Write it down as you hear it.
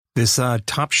This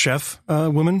Top Chef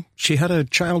woman, she had a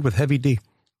child with Heavy D.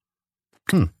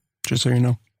 Just so you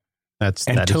know. That's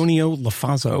Antonio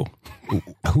Lafazzo.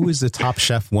 Who is the Top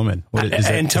Chef woman? What, is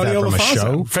that, Antonio is that from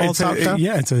Lafazzo. A show called Top Chef?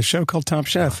 Yeah, it's a show called Top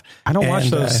Chef. I don't watch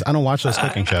those. I don't watch those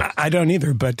cooking shows. I don't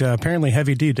either, but apparently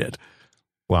Heavy D did.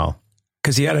 Wow.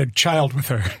 Because he had a child with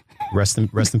her. Rest in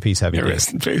peace, Heavy D.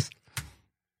 Rest in peace.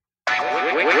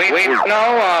 We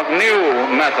know of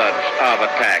new methods of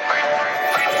attack.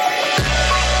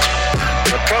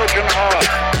 The Trojan horse,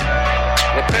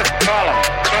 the fifth column.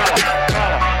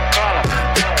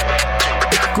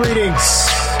 Greetings.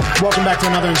 Welcome back to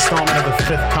another installment of the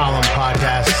Fifth Column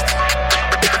podcast.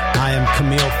 I am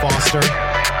Camille Foster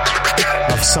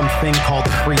of something called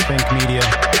Free Think Media,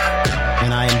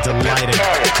 and I am delighted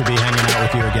to be hanging out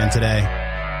with you again today.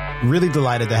 Really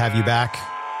delighted to have you back.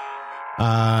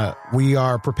 We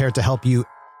are prepared to help you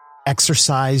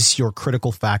exercise your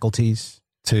critical faculties,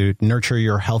 to nurture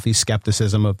your healthy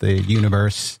skepticism of the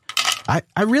universe. I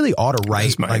really ought to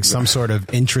write like some sort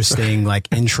of interesting like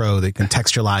intro that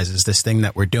contextualizes this thing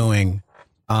that we're doing.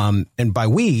 And by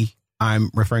we, I'm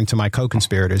referring to my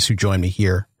co-conspirators who join me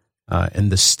here in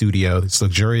the studio, this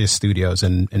luxurious studios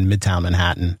in Midtown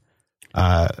Manhattan.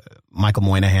 Michael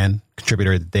Moynihan,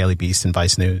 contributor at the Daily Beast and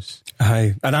Vice News.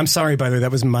 Hi, and I'm sorry, by the way,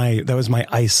 that was my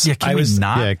ice. Yeah, I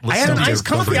had an iced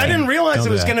coffee. I didn't realize it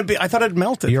was going to be. I thought it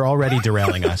melted. You're already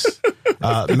derailing us.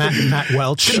 Matt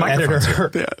Welch,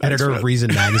 editor of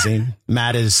Reason magazine.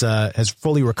 Matt has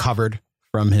fully recovered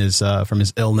from his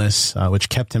illness, which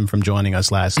kept him from joining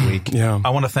us last week. Yeah, I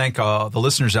want to thank the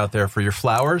listeners out there for your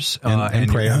flowers and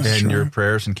prayers, your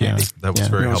prayers and candy. That was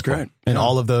very helpful. Great. And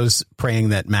all of those praying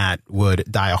that Matt would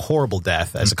die a horrible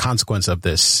death as a consequence of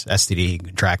this STD he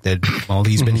contracted. Well,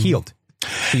 he's been healed.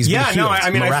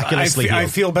 Miraculously I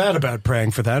feel bad about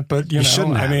praying for that, but you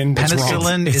know, I mean,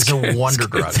 penicillin is a wonder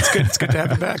drug. It's good to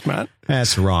have you back, Matt.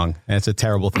 That's wrong. That's a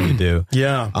terrible thing to do.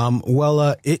 Yeah.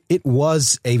 It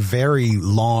was a very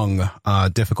long,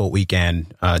 difficult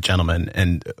weekend, gentlemen,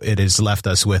 and it has left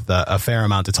us with a fair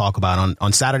amount to talk about.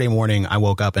 On Saturday morning, I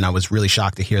woke up and I was really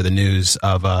shocked to hear the news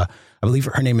of, I believe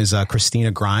her name is Christina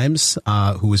Grimes,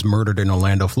 who was murdered in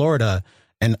Orlando, Florida.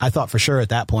 And I thought for sure at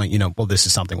that point, this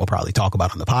is something we'll probably talk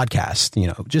about on the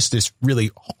podcast, just this really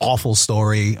awful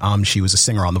story. She was a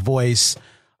singer on The Voice.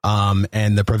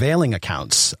 And the prevailing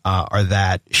accounts are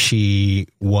that she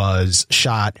was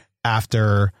shot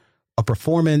after a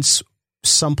performance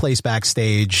someplace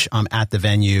backstage at the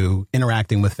venue,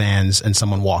 interacting with fans, and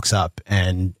someone walks up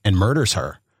and murders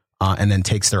her and then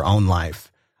takes their own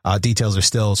life. Details are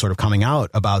still sort of coming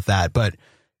out about that. But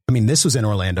I mean, this was in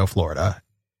Orlando, Florida.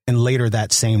 And later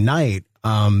that same night,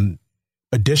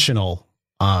 additional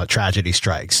tragedy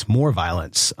strikes, more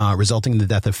violence, resulting in the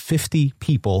death of 50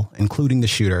 people, including the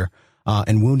shooter,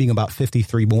 and wounding about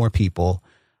 53 more people.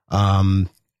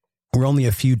 We're only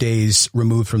a few days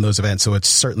removed from those events, so it's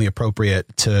certainly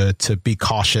appropriate to be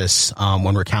cautious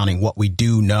when recounting what we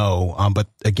do know. But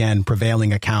again,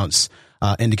 prevailing accounts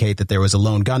indicate that there was a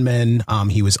lone gunman.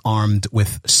 He was armed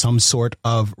with some sort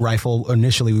of rifle.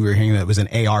 Initially, we were hearing that it was an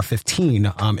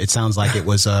AR-15. It sounds like it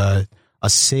was a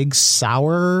Sig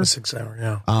Sauer. A Sig Sauer,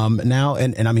 yeah. Now,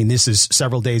 and I mean, this is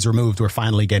several days removed. We're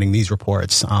finally getting these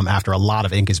reports after a lot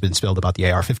of ink has been spilled about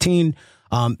the AR-15.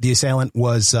 The assailant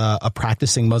was a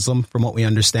practicing Muslim, from what we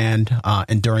understand.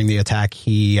 And during the attack,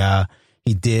 he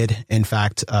did, in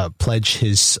fact, pledge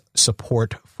his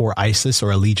support for ISIS or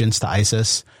allegiance to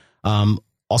ISIS.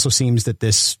 Also seems that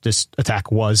this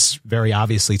attack was very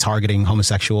obviously targeting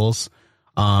homosexuals.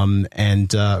 And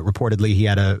reportedly he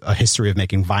had a history of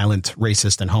making violent,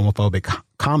 racist, and homophobic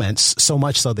comments, so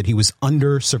much so that he was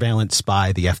under surveillance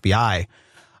by the FBI.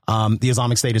 The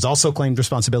Islamic State has also claimed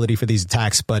responsibility for these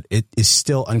attacks, but it is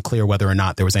still unclear whether or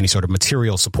not there was any sort of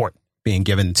material support being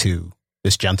given to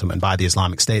this gentleman by the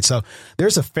Islamic State. So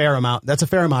there's a fair amount. That's a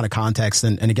fair amount of context.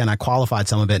 And again, I qualified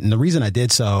some of it. And the reason I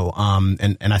did so,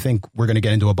 and I think we're going to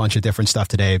get into a bunch of different stuff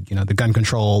today, the gun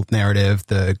control narrative,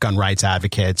 the gun rights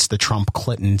advocates, the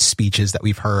Trump-Clinton speeches that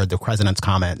we've heard, the president's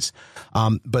comments.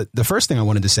 But the first thing I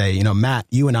wanted to say, Matt,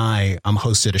 you and I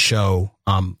hosted a show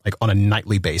like on a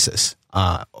nightly basis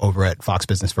over at Fox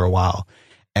Business for a while.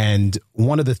 And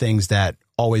one of the things that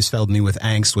always filled me with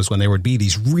angst was when there would be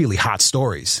these really hot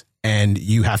stories and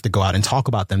you have to go out and talk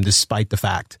about them despite the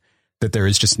fact that there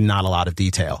is just not a lot of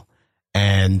detail.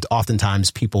 And oftentimes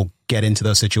people get into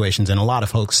those situations and a lot of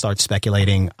folks start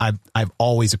speculating. I've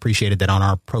always appreciated that on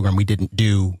our program we didn't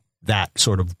do that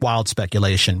sort of wild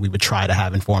speculation. We would try to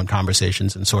have informed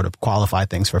conversations and sort of qualify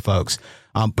things for folks.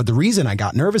 But the reason I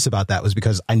got nervous about that was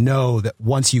because I know that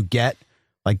once you get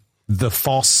like the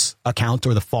false account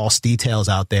or the false details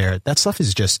out there, that stuff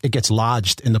is just, it gets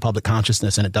lodged in the public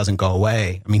consciousness and it doesn't go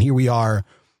away. I mean, here we are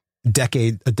a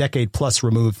decade plus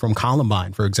removed from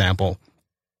Columbine, for example,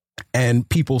 and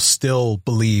people still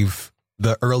believe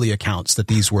the early accounts that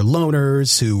these were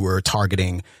loners who were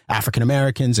targeting African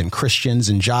Americans and Christians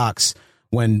and jocks,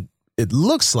 when it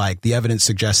looks like the evidence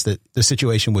suggests that the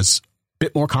situation was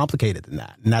bit more complicated than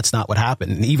that. And that's not what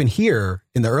happened. And even here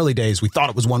in the early days, we thought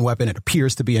it was one weapon. It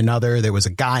appears to be another. There was a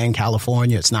guy in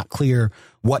California. It's not clear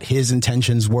what his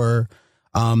intentions were.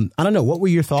 I don't know. What were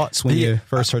your thoughts when you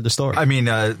first heard the story? I mean,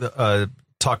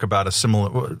 talk about a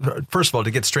similar, first of all, to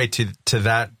get straight to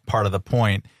that part of the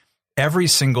point, every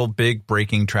single big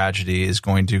breaking tragedy is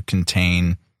going to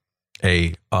contain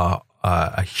a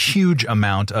huge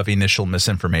amount of initial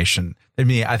misinformation. I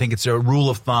mean, I think it's a rule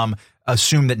of thumb.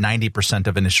 Assume that 90%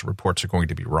 of initial reports are going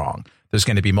to be wrong. There's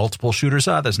going to be multiple shooters.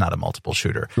 There's not a multiple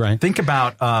shooter. Right. Think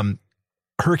about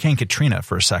Hurricane Katrina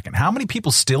for a second. How many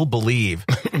people still believe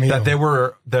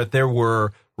that there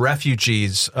were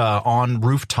refugees on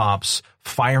rooftops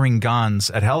firing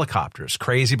guns at helicopters?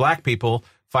 Crazy black people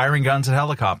firing guns at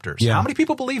helicopters. Yeah. How many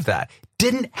people believe that?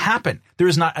 Didn't happen. There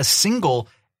is not a single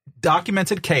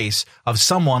documented case of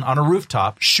someone on a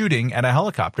rooftop shooting at a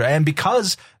helicopter. And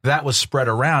because that was spread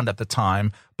around at the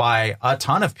time by a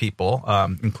ton of people,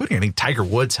 including, I think, Tiger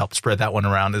Woods helped spread that one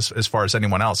around as far as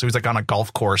anyone else. He was like on a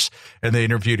golf course and they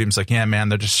interviewed him. He's like, yeah, man,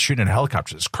 they're just shooting at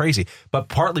helicopters. It's crazy. But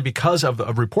partly because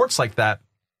of reports like that,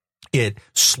 it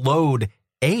slowed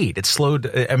aid. It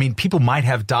slowed. I mean, people might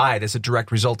have died as a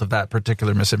direct result of that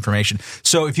particular misinformation.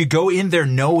 So if you go in there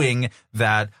knowing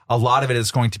that a lot of it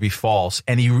is going to be false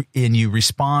and you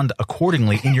respond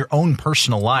accordingly in your own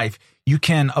personal life, you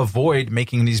can avoid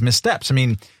making these missteps. I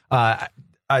mean,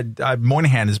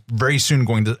 Moynihan is very soon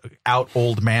going to out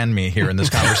old man me here in this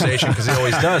conversation because he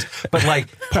always does. But like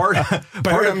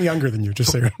I'm younger than you.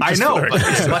 Just so I know, but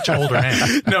he's a much older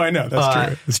man. No, I know that's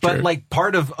true. It's true. But like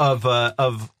part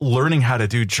of learning how to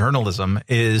do journalism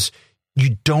is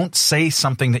you don't say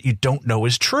something that you don't know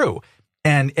is true,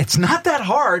 and it's not that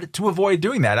hard to avoid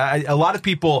doing that. A lot of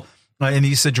people in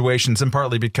these situations, and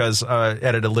partly because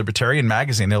edit a libertarian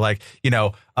magazine, they're like,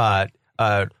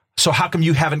 so how come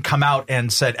you haven't come out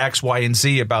and said X, Y, and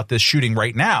Z about this shooting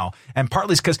right now? And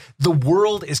partly it's because the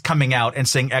world is coming out and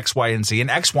saying X, Y, and Z,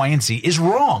 and X, Y, and Z is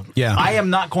wrong. Yeah. I am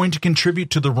not going to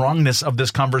contribute to the wrongness of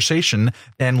this conversation,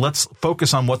 and let's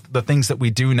focus on what the things that we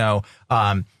do know.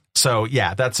 So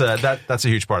yeah, that's a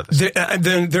huge part of this.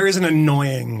 There is an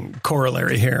annoying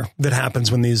corollary here that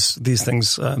happens when these things,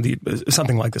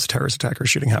 something like this terrorist attack or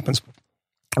shooting happens,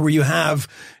 where you have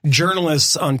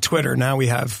journalists on Twitter. Now we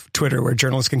have Twitter where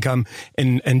journalists can come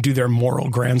and do their moral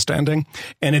grandstanding.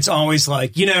 And it's always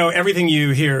like, everything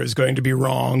you hear is going to be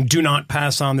wrong. Do not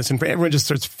pass on this information. Everyone just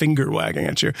starts finger wagging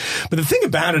at you. But the thing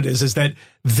about it is that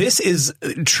this is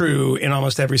true in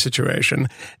almost every situation.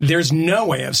 There's no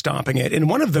way of stopping it. And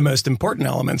one of the most important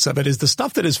elements of it is the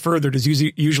stuff that is furthered is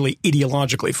usually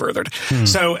ideologically furthered.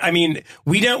 So, I mean,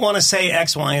 we don't want to say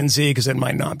X, Y, and Z because it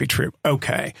might not be true.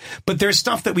 Okay. But there's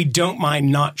stuff that we don't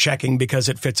mind not checking because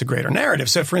it fits a greater narrative.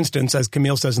 So, for instance, as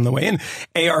Camille says in the way in,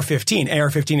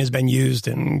 AR-15 has been used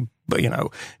in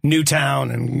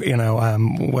Newtown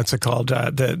and, what's it called?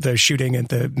 The shooting at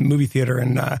the movie theater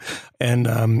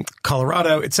in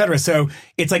Colorado, et cetera. So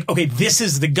it's like, okay, this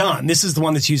is the gun. This is the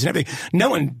one that's used in everything.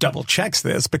 No one double checks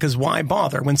this because why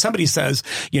bother? When somebody says,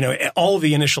 all of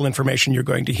the initial information you're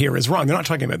going to hear is wrong, they're not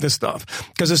talking about this stuff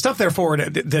because the stuff therefore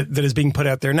that is being put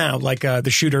out there now, like the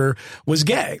shooter was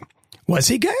gay. Was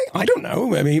he gay? I don't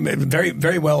know. I mean, very,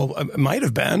 very well might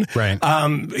have been. Right.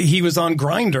 He was on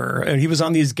Grindr. He was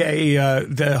on these gay,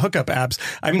 the hookup apps.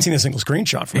 I haven't seen a single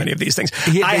screenshot from any of these things.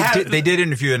 They did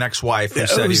interview an ex-wife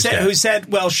who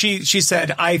said, well, she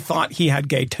said, I thought he had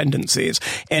gay tendencies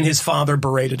and his father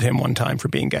berated him one time for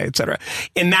being gay, et cetera.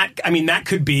 And that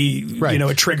could be,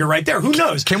 a trigger right there. Who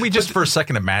knows? Can we just for a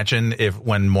second imagine if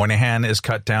when Moynihan is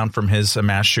cut down from his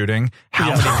mass shooting, how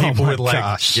many people would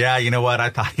yeah, you know what? I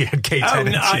thought he had gay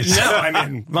tendencies. No, I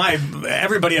mean,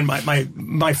 everybody in my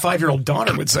 5-year-old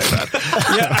daughter would say that.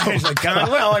 Yeah, I was like,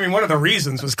 well, I mean, one of the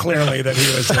reasons was clearly that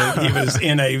he was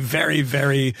in a very,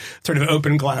 very sort of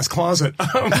open glass closet.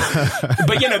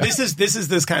 But this is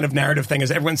this kind of narrative thing, as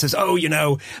everyone says,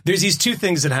 there's these two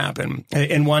things that happen,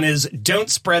 and one is don't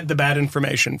spread the bad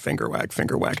information, finger wag.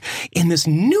 In this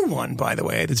new one, by the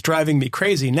way, that's driving me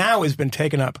crazy now has been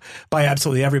taken up by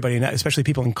absolutely everybody, especially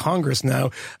people in Congress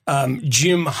now.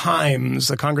 Jim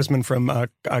Himes, a congressman from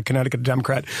Connecticut, a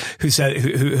Democrat, who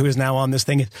is now on this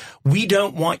thing. We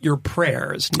don't want your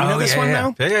prayers. You know this one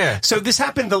now? Yeah. So this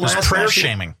happened the last prayer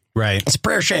shaming. Right. It's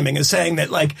prayer shaming, is saying that,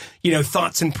 like,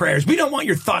 thoughts and prayers. We don't want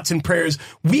your thoughts and prayers.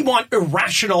 We want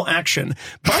irrational action.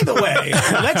 By the way,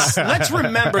 let's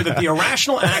remember that the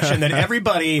irrational action that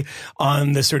everybody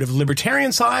on the sort of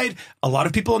libertarian side, a lot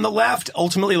of people on the left,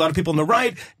 ultimately a lot of people on the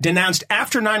right, denounced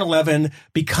after 9/11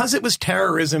 because it was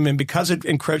terrorism and because it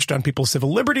encroached on people's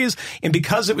civil liberties and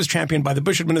because it was championed by the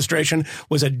Bush administration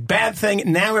was a bad thing.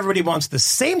 Now everybody wants the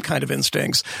same kind of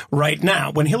instincts right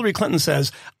now. When Hillary Clinton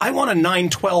says, I want a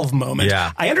 9/12 moment.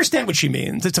 Yeah. I understand what she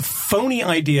means. It's a phony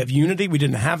idea of unity. We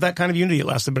didn't have that kind of unity. It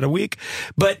lasted about a week.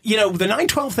 But, the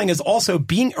 9/12 thing is also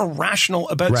being irrational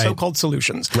about so-called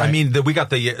solutions. Right. I mean, we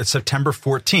got the September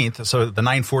 14th, so the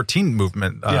 9/14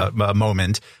 movement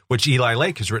moment, which Eli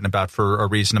Lake has written about for a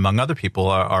reason, among other people.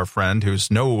 Our friend,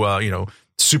 who's no,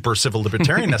 super civil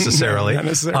libertarian necessarily, not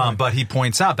necessarily. But he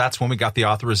points out that's when we got the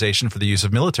authorization for the use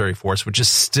of military force, which is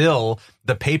still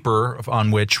the paper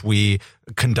on which we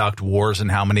conduct wars in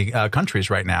how many countries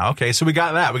right now. Okay, so we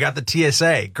got that. We got the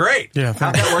TSA. Great. Yeah,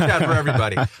 how'd that work out for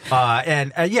everybody?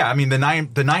 I mean, the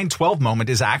 9/12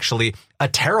 moment is actually a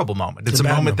terrible moment. It's a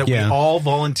moment that we all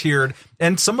volunteered,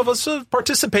 and some of us have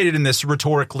participated in this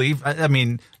rhetorically. I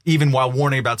mean, even while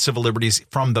warning about civil liberties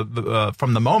from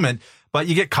the moment. But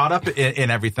you get caught up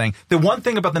in everything. The one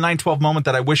thing about the 9/12 moment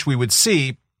that I wish we would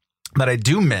see, that I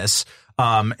do miss,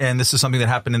 and this is something that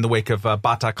happened in the wake of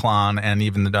Bataclan and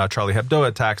even the Charlie Hebdo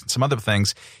attacks and some other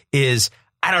things, is,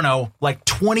 I don't know, like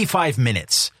 25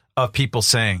 minutes of people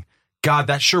saying, God,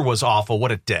 that sure was awful.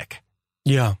 What a dick.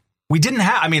 Yeah. We didn't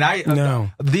have, No.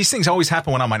 These things always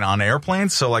happen when I'm on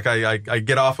airplanes. So like I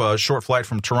get off a short flight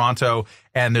from Toronto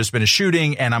and there's been a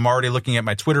shooting and I'm already looking at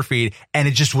my Twitter feed and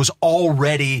it just was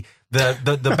already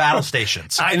the battle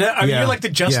stations. I know. I mean, you're like the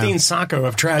Justine Sacco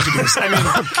of tragedies. I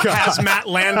mean, has Matt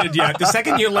landed yet? The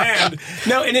second you land,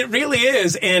 no, and it really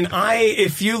is. And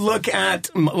if you look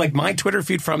at like my Twitter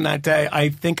feed from that day, I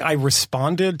think I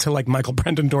responded to like Michael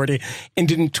Brendan Doherty and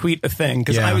didn't tweet a thing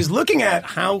because I was looking at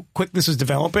how quick this was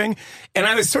developing, and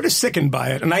I was sort of sickened by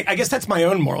it. And I guess that's my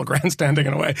own moral grandstanding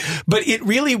in a way, but it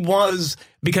really was.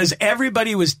 Because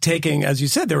everybody was taking, as you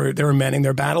said, they were manning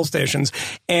their battle stations,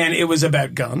 and it was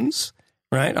about guns,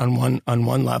 right? On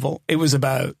one level, it was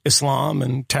about Islam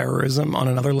and terrorism on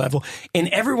another level, and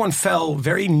everyone fell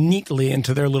very neatly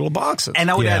into their little boxes.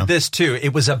 And I would add this too: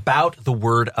 it was about the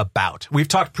word "about." We've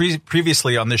talked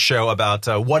previously on this show about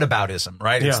whataboutism,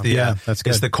 right? It's that's good.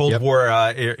 It's the Cold War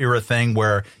era thing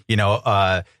where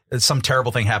some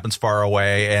terrible thing happens far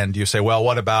away and you say, well,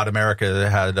 what about America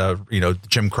had,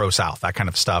 Jim Crow South, that kind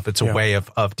of stuff. It's a way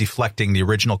of deflecting the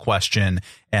original question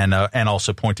and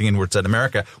also pointing inwards at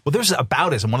America. Well, there's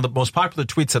aboutism. One of the most popular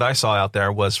tweets that I saw out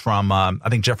there was from, I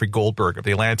think Jeffrey Goldberg of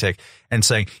The Atlantic, and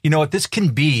saying, you know what, this can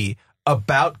be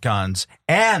about guns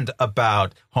and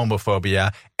about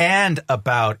homophobia and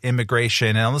about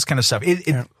immigration and all this kind of stuff.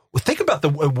 Think about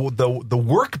the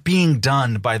work being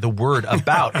done by the word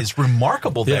 "about" is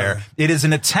remarkable. There, it is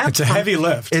an attempt. It's a heavy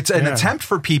lift. It's an attempt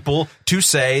for people to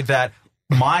say that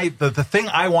the thing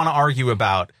I want to argue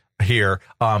about here,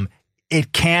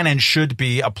 it can and should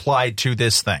be applied to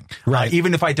this thing, right?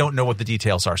 Even if I don't know what the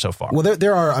details are so far. Well,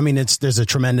 there are. I mean, there's a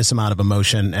tremendous amount of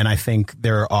emotion, and I think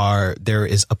there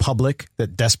is a public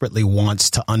that desperately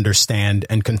wants to understand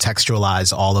and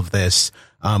contextualize all of this.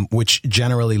 Which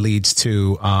generally leads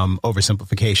to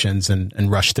oversimplifications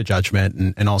and rush to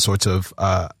judgment and all sorts of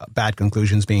bad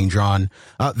conclusions being drawn.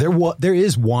 There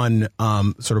is one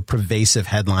sort of pervasive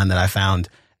headline that I found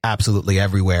absolutely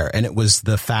everywhere, and it was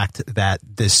the fact that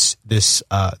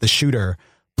the shooter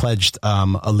pledged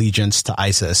allegiance to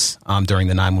ISIS during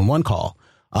the 911 call.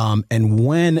 And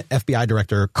when FBI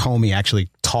Director Comey actually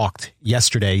talked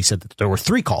yesterday, he said that there were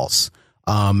 3 calls.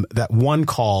 That one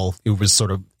call, it was sort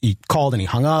of, he called and he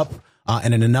hung up,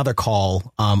 and in another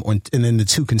call, and then the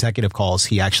 2 consecutive calls,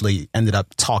 he actually ended up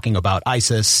talking about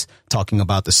ISIS, talking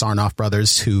about the Sarnoff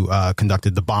brothers who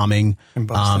conducted the bombing and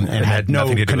had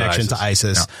no connection to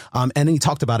ISIS. No. And then he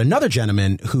talked about another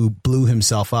gentleman who blew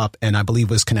himself up and I believe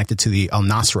was connected to the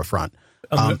al-Nusra front.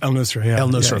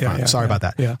 al-Nusra front. Sorry about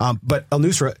that. Yeah. But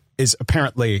al-Nusra is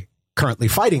apparently currently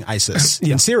fighting ISIS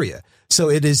in Syria. So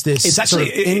it is this it's actually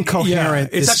sort of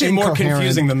incoherent. It's actually more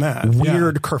confusing than that.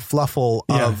 Weird kerfluffle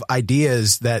of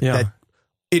ideas that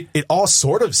it all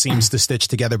sort of seems to stitch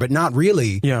together, but not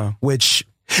really. Yeah. Which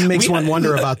makes one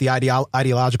wonder about the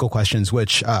ideological questions,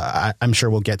 which I'm sure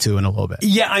we'll get to in a little bit.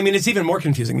 Yeah, I mean, it's even more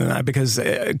confusing than that because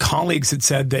colleagues had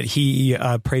said that he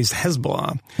praised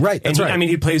Hezbollah. Right, that's right. I mean,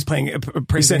 he praised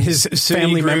his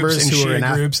family members and who are in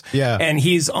Shia groups. Yeah. And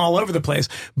he's all over the place.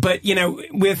 But,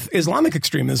 with Islamic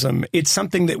extremism, it's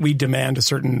something that we demand a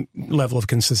certain level of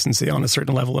consistency on, a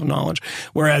certain level of knowledge.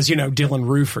 Whereas, Dylan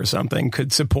Roof or something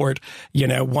could support,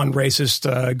 one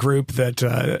racist group that,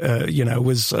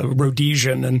 was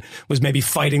Rhodesian and was maybe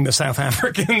fighting the South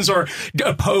Africans or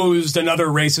opposed another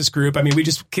racist group. I mean, we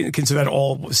just consider that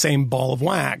all the same ball of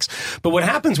wax. But what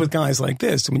happens with guys like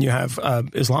this, when you have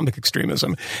Islamic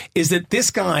extremism, is that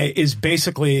this guy is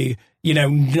basically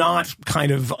not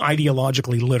kind of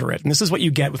ideologically literate. And this is what you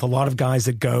get with a lot of guys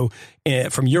that go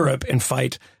from Europe and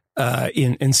fight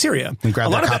in Syria. And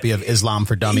grab that copy of Islam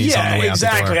for Dummies on the way out the door.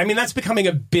 Exactly. I mean, that's becoming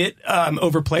a bit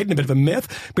overplayed and a bit of a myth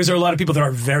because there are a lot of people that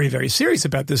are very, very serious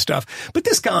about this stuff. But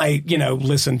this guy,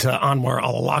 listened to Anwar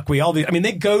al-Awlaki,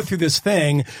 they go through this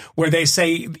thing where they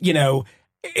say,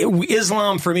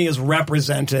 Islam for me is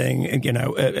representing,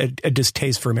 a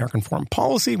distaste for American foreign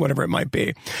policy, whatever it might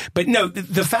be. But no,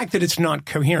 the fact that it's not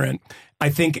coherent, I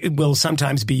think it will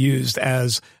sometimes be used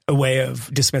as a way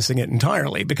of dismissing it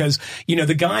entirely because,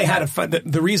 the guy had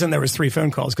the reason there was 3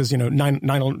 phone calls because,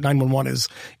 911 is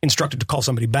instructed to call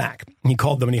somebody back. He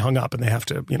called them and he hung up and they have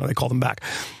to, they call them back.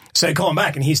 So they call him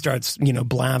back and he starts,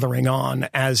 blathering on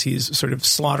as he's sort of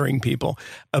slaughtering people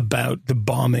about the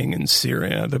bombing in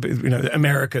Syria,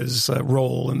 America's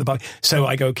role in the bombing. So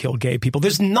I go kill gay people.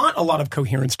 There's not a lot of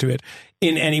coherence to it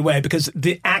in any way because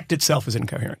the act itself is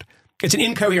incoherent. It's an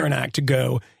incoherent act to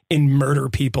go and murder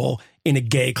people in a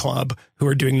gay club who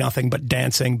are doing nothing but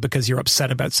dancing because you're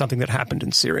upset about something that happened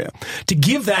in Syria. To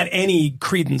give that any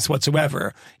credence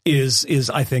whatsoever is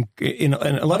I think, in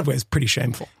a lot of ways, pretty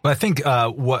shameful. Well, I think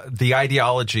what the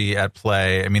ideology at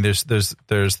play. I mean, there's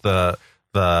the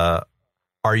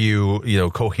are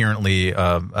you coherently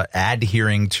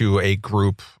adhering to a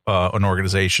group, an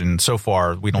organization? So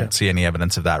far, we don't see any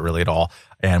evidence of that really at all,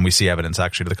 and we see evidence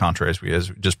actually to the contrary, as we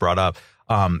just brought up.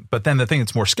 But then the thing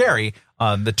that's more scary,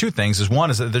 the 2 things is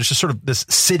one is that there's just sort of this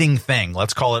sitting thing.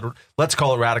 Let's call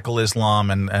it radical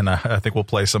Islam. And I think we'll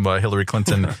play some Hillary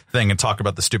Clinton thing and talk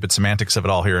about the stupid semantics of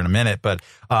it all here in a minute. But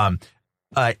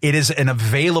it is an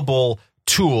available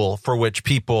tool for which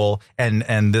people,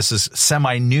 and this is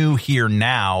semi-new here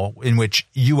now, in which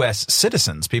U.S.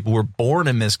 citizens, people who were born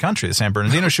in this country, the San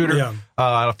Bernardino shooter,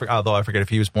 although I forget if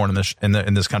he was born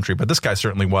in this country, but this guy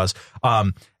certainly was,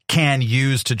 can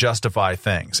use to justify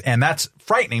things. And that's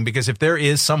frightening because if there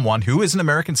is someone who is an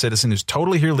American citizen who's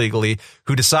totally here legally,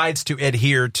 who decides to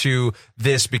adhere to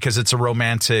this because it's a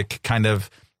romantic kind of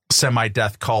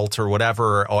semi-death cult or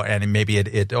whatever, and maybe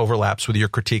it overlaps with your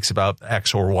critiques about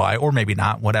X or Y, or maybe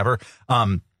not, whatever,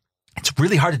 it's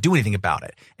really hard to do anything about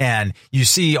it. And you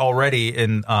see already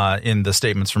in the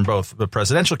statements from both the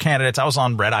presidential candidates. I was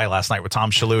on Red Eye last night with Tom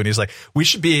Shalhoub, and he's like, we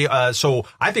should be, so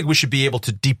I think we should be able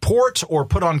to deport or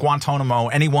put on Guantanamo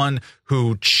anyone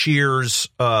who cheers,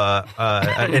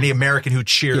 any American who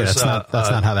cheers. Yeah, that's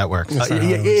not how that works.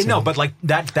 No, but like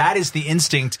that is the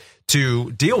instinct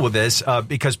to deal with this,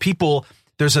 because people,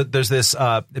 there's this,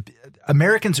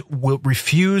 Americans will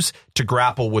refuse to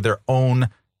grapple with their own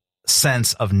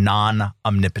sense of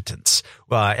non-omnipotence.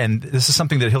 And this is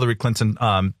something that Hillary Clinton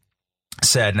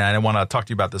said, and I want to talk to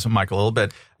you about this with Michael a little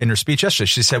bit in her speech yesterday.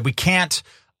 She said, we can't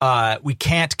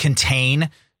contain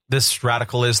this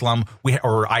radical Islam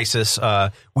or ISIS.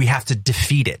 We have to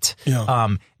defeat it.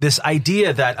 Yeah. This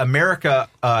idea that America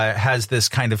has this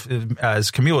kind of,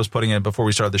 as Camille was putting it before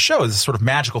we started the show, is this sort of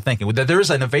magical thinking that there is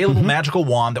an available magical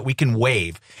wand that we can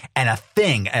wave, and a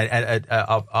thing,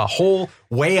 a whole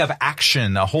way of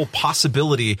action, a whole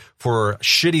possibility for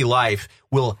shitty life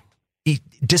will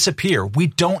disappear. We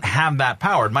don't have that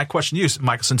power. And my question to you,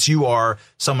 Michael, since you are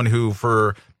someone who,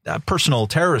 for personal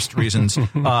terrorist reasons,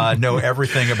 know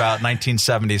everything about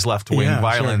 1970s left-wing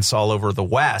violence all over the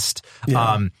West.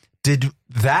 Yeah. Did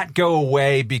that go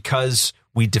away because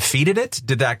we defeated it?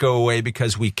 Did that go away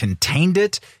because we contained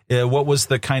it? What was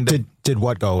the kind of... Did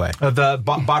what go away? The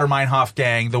Baader-Meinhof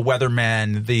gang, the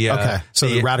Weathermen,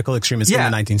 the radical extremists in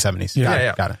the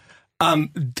 1970s. Got it.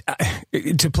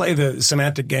 To play the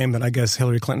semantic game that I guess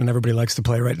Hillary Clinton and everybody likes to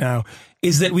play right now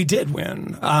is that we did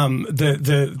win.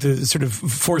 The sort of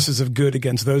forces of good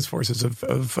against those forces of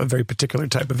a very particular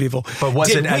type of evil. But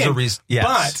was it as a reason?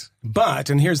 Yes.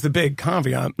 But, and here's the big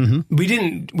caveat, we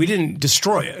didn't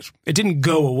destroy it. It didn't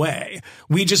go away.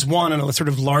 We just won in a sort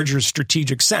of larger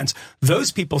strategic sense.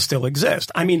 Those people still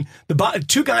exist. I mean, the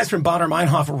 2 guys from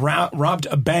Baader-Meinhof robbed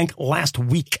a bank last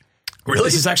week. Really?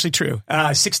 This is actually true.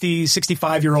 60,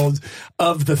 65-year-olds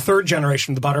of the third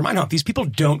generation of the Baader Meinhof. These people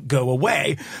don't go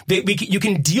away. You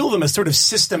can deal them as sort of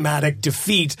systematic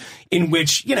defeat in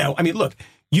which, look,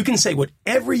 you can say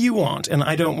whatever you want, and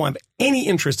I don't want any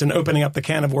interest in opening up the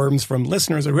can of worms from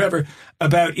listeners or whoever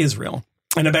about Israel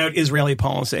and about Israeli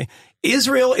policy.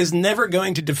 Israel is never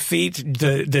going to defeat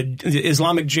the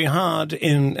Islamic Jihad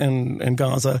in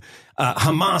Gaza,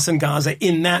 Hamas in Gaza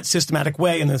in that systematic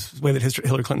way, in this way that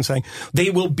Hillary Clinton's saying.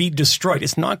 They will be destroyed.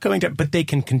 It's not going to, but they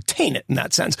can contain it in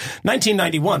that sense.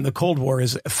 1991, the Cold War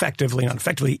is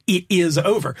it is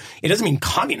over. It doesn't mean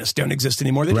communists don't exist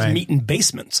anymore. They just meet in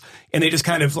basements and they just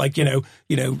kind of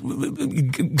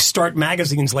start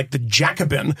magazines like the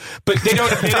Jacobin, but they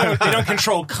don't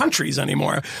control countries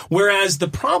anymore. Whereas the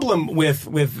problem with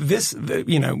this,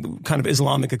 kind of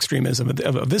Islamic extremism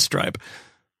of this stripe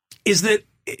is that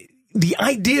the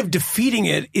idea of defeating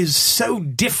it is so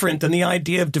different than the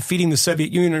idea of defeating the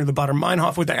Soviet Union or the Baader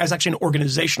Meinhof, where there is actually an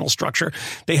organizational structure.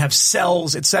 They have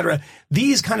cells, etc.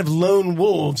 These kind of lone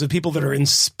wolves of people that are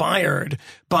inspired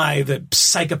by the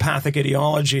psychopathic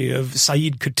ideology of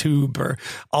Sayyid Qutb or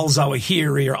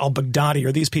al-Zawahiri or al-Baghdadi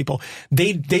or these people,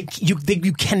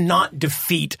 you cannot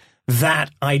defeat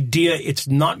that idea. It's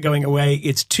not going away.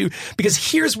 It's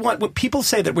because here's what people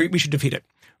say that we should defeat it,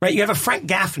 right? You have a Frank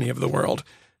Gaffney of the world,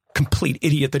 complete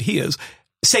idiot that he is,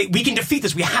 say, we can defeat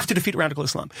this. We have to defeat radical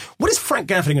Islam. What is Frank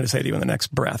Gaffney going to say to you in the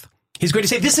next breath? He's going to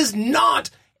say, this is not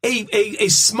a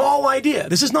small idea.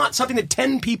 This is not something that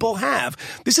 10 people have.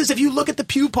 This is, if you look at the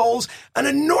Pew polls, an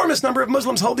enormous number of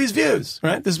Muslims hold these views,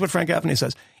 right? This is what Frank Gaffney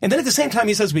says. And then at the same time,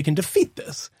 he says, we can defeat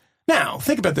this. Now,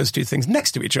 think about those two things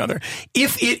next to each other.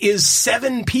 If it is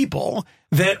 7 people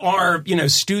that are,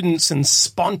 students and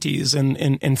sponties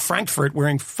in Frankfurt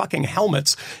wearing fucking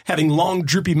helmets, having long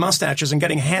droopy mustaches and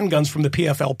getting handguns from the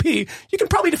PFLP, you can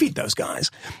probably defeat those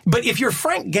guys. But if you're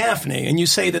Frank Gaffney and you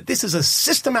say that this is a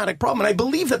systematic problem, and I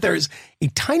believe that there's a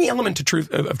tiny element of truth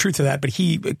to that, but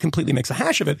he completely makes a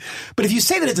hash of it. But if you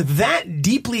say that it's that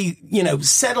deeply,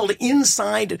 settled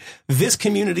inside this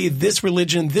community, this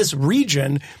religion, this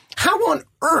region, how on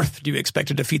earth do you expect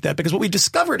to defeat that? Because what we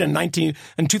discovered in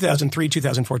 2003,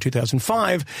 2004,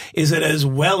 2005 is that as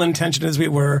well-intentioned as we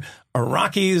were,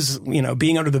 Iraqis,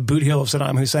 being under the boot heel of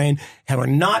Saddam Hussein, were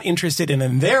not interested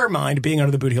in their mind, being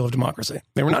under the boot heel of democracy.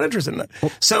 They were not interested in it.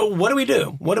 So what do we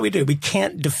do? We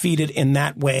can't defeat it in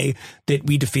that way that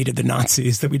we defeated the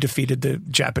Nazis, that we defeated the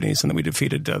Japanese, and that we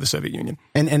defeated the Soviet Union.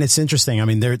 And it's interesting. I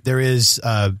mean,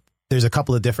 there's a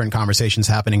couple of different conversations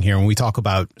happening here when we talk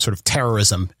about sort of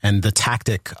terrorism and the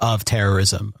tactic of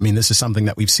terrorism. I mean, this is something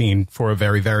that we've seen for a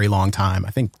very, very long time.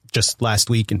 I think just last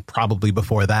week and probably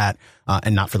before that,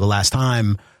 and not for the last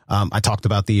time, I talked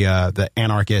about the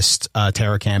anarchist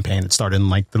terror campaign that started in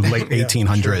like the late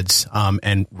 1800s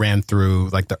and ran through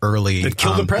like the early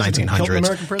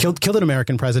 1900s. Killed an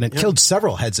American president. Killed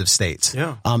several heads of states.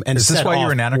 Yeah. And is this why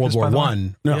you're an anarchist? World War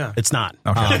I? No, it's not.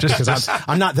 Okay. Just because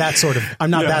I'm not that sort of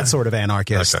that sort of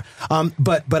anarchist. Okay.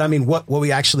 But I mean, what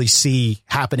we actually see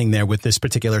happening there with this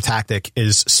particular tactic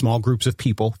is small groups of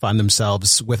people find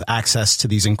themselves with access to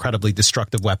these incredibly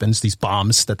destructive weapons, these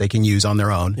bombs that they can use on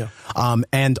their own,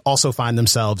 and also find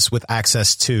themselves with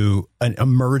access to an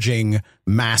emerging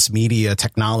mass media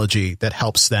technology that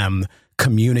helps them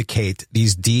communicate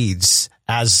these deeds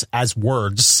as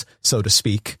words, so to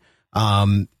speak.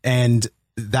 And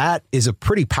that is a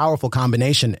pretty powerful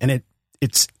combination. And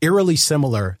it's eerily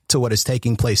similar to what is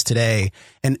taking place today.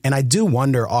 And I do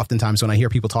wonder oftentimes when I hear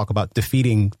people talk about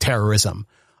defeating terrorism,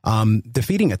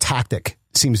 defeating a tactic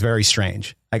seems very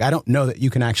strange. Like, I don't know that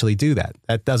you can actually do that.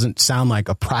 That doesn't sound like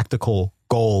a practical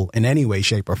goal in any way,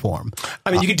 shape, or form.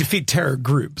 I mean, you could defeat terror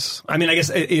groups. I mean, I guess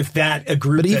if that a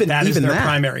group, but that is their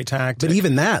primary tactic. But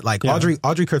even that, like Audrey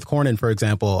Kurth-Cornyn, for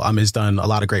example, has done a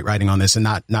lot of great writing on this, and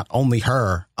not only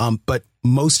her, but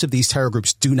most of these terror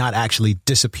groups do not actually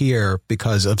disappear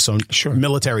because of some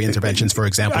military interventions, for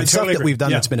example. The stuff that we've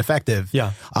done that's been effective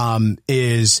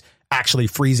is actually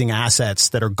freezing assets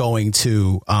that are going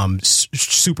to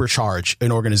supercharge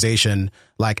an organization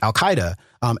like Al-Qaeda.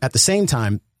 At the same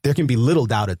time, there can be little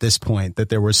doubt at this point that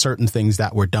there were certain things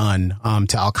that were done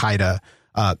to Al-Qaeda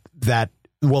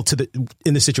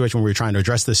in the situation where we were trying to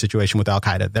address this situation with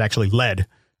Al-Qaeda that actually led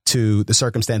to the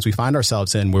circumstance we find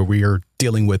ourselves in, where we are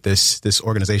dealing with this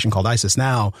organization called ISIS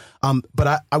now.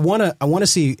 But I want to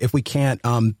see if we can't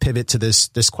pivot to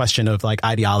this question of like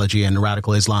ideology and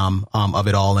radical Islam of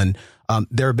it all. And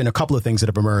there have been a couple of things that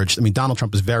have emerged. I mean, Donald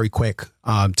Trump is very quick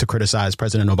to criticize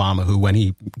President Obama, who, when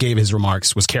he gave his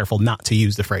remarks, was careful not to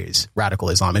use the phrase radical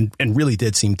Islam, and really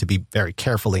did seem to be very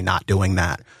carefully not doing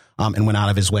that, and went out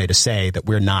of his way to say that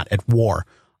we're not at war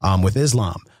with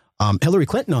Islam. Hillary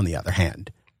Clinton, on the other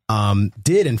hand,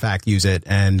 did in fact use it.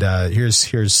 And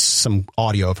here's some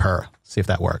audio of her. See if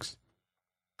that works.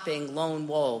 Stopping lone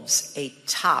wolves a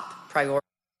top priority.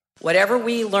 Whatever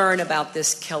we learn about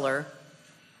this killer,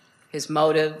 his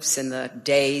motives in the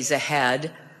days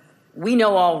ahead, we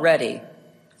know already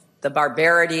the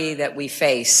barbarity that we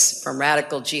face from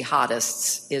radical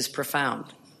jihadists is profound.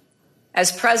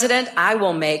 As president, I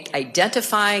will make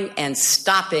identifying and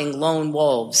stopping lone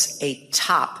wolves a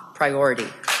top priority.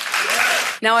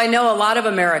 Now, I know a lot of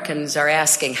Americans are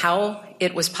asking how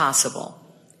it was possible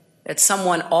that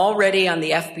someone already on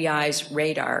the FBI's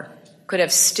radar could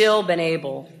have still been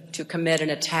able to commit an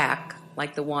attack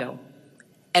like the one,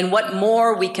 and what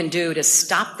more we can do to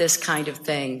stop this kind of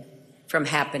thing from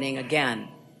happening again.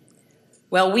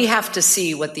 Well, we have to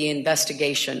see what the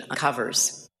investigation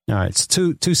uncovers. All right, it's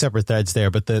two separate threads there,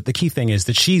 but the key thing is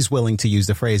that she's willing to use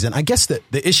the phrase. And I guess that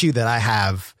the issue that I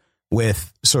have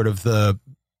with sort of the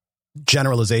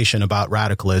generalization about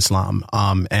radical Islam,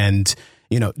 and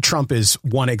Trump is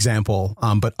one example,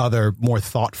 but other more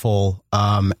thoughtful,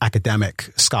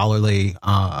 academic, scholarly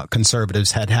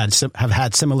conservatives have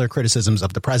had similar criticisms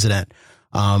of the president.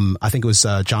 I think it was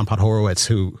John Podhoretz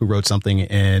who wrote something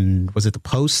in, was it the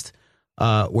Post,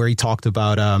 where he talked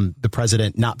about the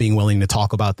president not being willing to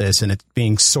talk about this, and it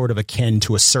being sort of akin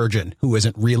to a surgeon who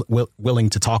isn't willing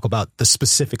to talk about the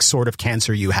specific sort of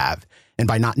cancer you have. And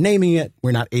by not naming it,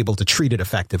 we're not able to treat it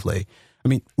effectively. I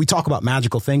mean, we talk about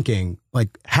magical thinking, like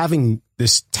having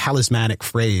this talismanic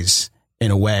phrase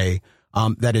in a way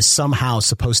that is somehow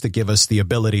supposed to give us the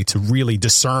ability to really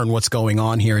discern what's going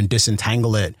on here and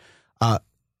disentangle it.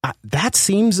 That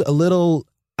seems a little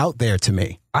out there to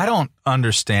me. I don't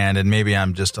understand, and maybe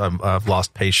I've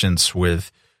lost patience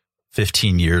with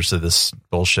 15 years of this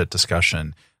bullshit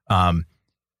discussion.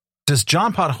 Does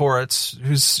John Podhoretz,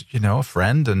 who's a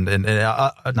friend, and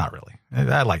not really,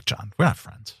 I like John. We're not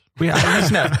friends.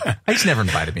 He's never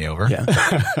invited me over. Yeah.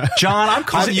 John, I'm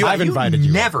calling you. I've invited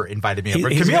you. Never invited me over.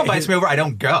 Camille invites me over. I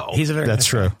don't go. He's a very That's nice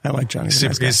true. Guy. I like John. He's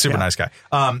a super nice guy.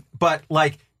 But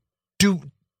like, do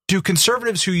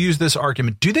conservatives who use this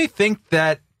argument, do they think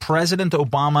that President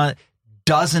Obama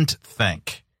doesn't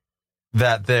think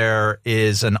that there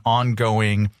is an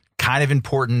ongoing kind of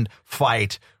important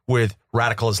fight with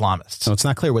radical Islamists? So it's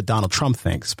not clear what Donald Trump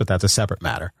thinks, but that's a separate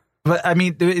matter. But I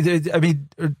mean, do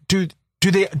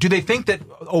they think that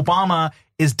Obama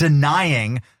is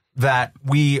denying that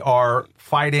we are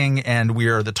fighting and we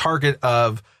are the target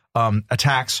of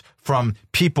attacks from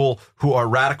people who are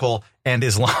radical and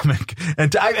Islamic?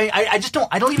 And I just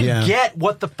don't even get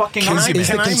what the fucking argument is.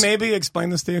 Can I maybe explain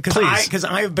this to you? Because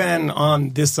I've been on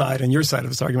this side and your side of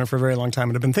this argument for a very long time,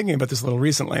 and I've been thinking about this a little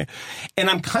recently. And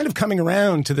I'm kind of coming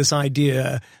around to this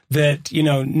idea that,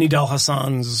 Nidal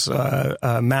Hassan's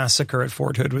massacre at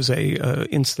Fort Hood was a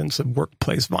instance of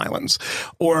workplace violence,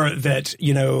 or that,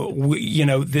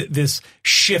 this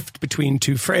shift between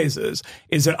two phrases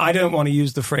is that I don't want to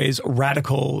use the phrase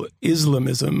radical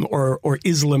Islamism or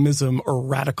Islamism or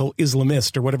radical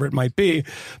Islamist or whatever it might be,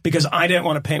 because I don't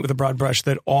want to paint with a broad brush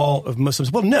that all of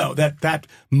Muslims, well, no, that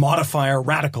modifier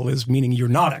radical is meaning you're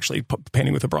not actually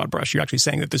painting with a broad brush. You're actually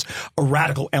saying that there's a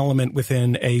radical element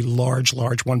within a large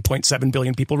 1.7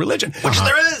 billion people religion.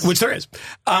 Which there is.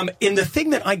 And the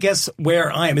thing that I guess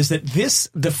where I am is that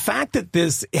the fact that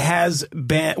this has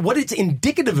been, what it's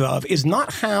indicative of is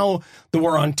not how the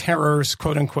war on terror,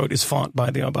 quote unquote, is fought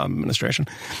by the Obama administration.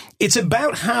 It's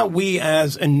about how we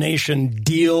as a nation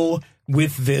deal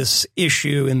with this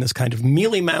issue in this kind of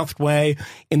mealy-mouthed way,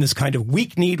 in this kind of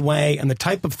weak-kneed way, and the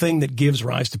type of thing that gives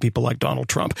rise to people like Donald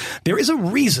Trump. There is a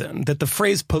reason that the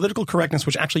phrase political correctness,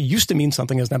 which actually used to mean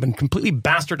something, has now been completely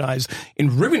bastardized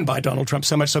and ruined by Donald Trump,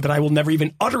 so much so that I will never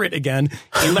even utter it again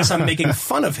unless I'm making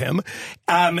fun of him.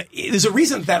 There's a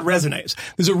reason that resonates.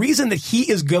 There's a reason that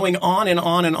he is going on and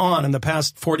on and on in the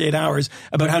past 48 hours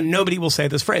about how nobody will say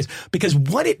this phrase. Because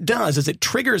what it does is it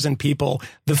triggers in people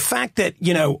the fact that,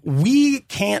 we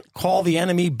can't call the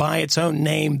enemy by its own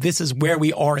name. This is where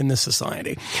we are in this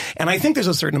society. And I think there's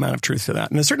a certain amount of truth to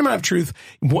that. And a certain amount of truth,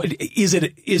 is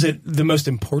it the most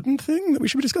important thing that we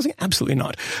should be discussing? Absolutely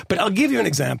not. But I'll give you an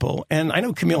example. And I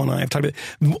know Camille and I have talked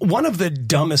about one of the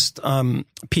dumbest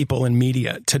people in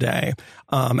media today,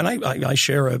 and I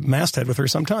share a masthead with her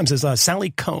sometimes, is Sally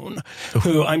Cohn,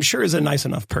 who I'm sure is a nice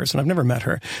enough person. I've never met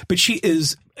her, but she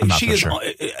is sure.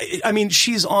 I mean,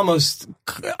 she's almost,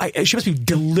 she must be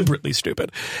deliberately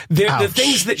stupid. The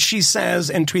things that she says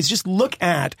and tweets, just look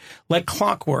at, like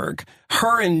clockwork,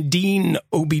 her and Dean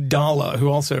Obeidallah, who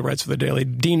also writes for The Daily,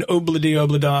 Dean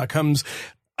Obladi comes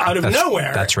out of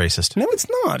nowhere. That's racist. No, it's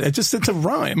not. It's a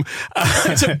rhyme.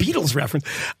 It's a Beatles reference.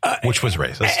 Which was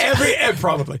racist.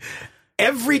 Probably.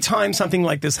 Every time something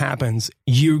like this happens,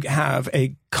 you have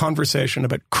a conversation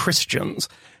about Christians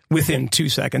within 2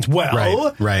 seconds.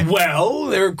 Well, well,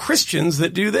 there are Christians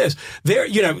that do this. They're,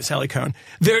 Sally Cohn.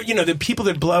 They're, the people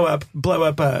that blow up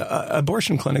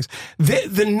abortion clinics.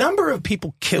 The number of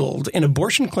people killed in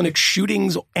abortion clinic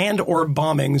shootings and or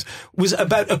bombings was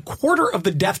about a quarter of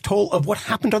the death toll of what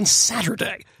happened on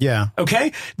Saturday. Yeah.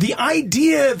 Okay. The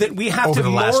idea that we have over the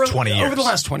last 20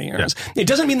 years. Yeah. It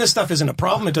doesn't mean this stuff isn't a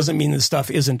problem. It doesn't mean this stuff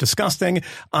isn't disgusting.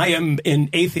 I am an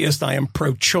atheist. I am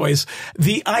pro-choice.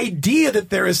 The idea that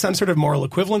there is some sort of moral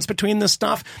equivalence between this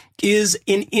stuff is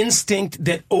an instinct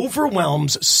that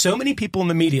overwhelms so many people in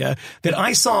the media that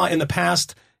I saw in the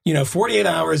past 48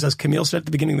 hours, as Camille said at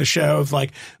the beginning of the show, of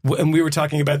and we were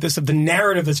talking about this, of the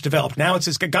narrative that's developed. Now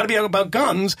it's got to be about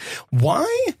guns.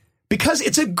 Why? Because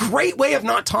it's a great way of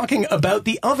not talking about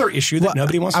the other issue that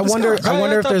nobody wants to discuss. I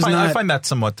wonder if there's not. I find that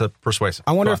somewhat persuasive.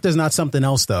 I wonder if there's not something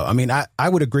else, though. I mean, I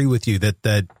would agree with you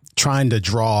that trying to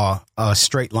draw a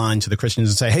straight line to the Christians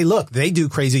and say, hey, look, they do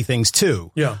crazy things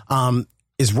too,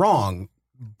 is wrong.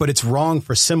 But it's wrong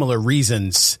for similar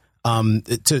reasons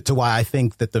to why I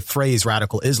think that the phrase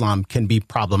radical Islam can be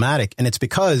problematic. And it's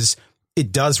because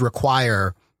it does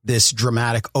require this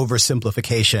dramatic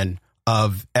oversimplification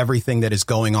of everything that is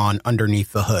going on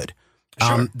underneath the hood.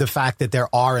 Sure. The fact that there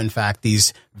are, in fact,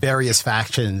 these various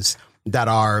factions that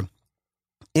are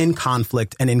in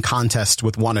conflict and in contest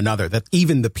with one another, that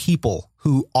even the people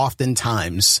who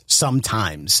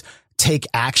sometimes take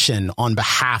action on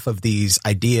behalf of these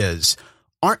ideas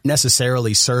aren't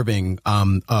necessarily serving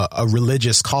a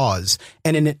religious cause.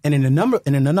 And in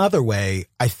another way,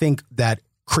 I think that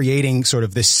creating sort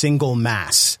of this single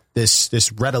mass,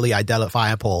 this readily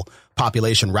identifiable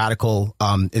population, radical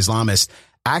Islamists,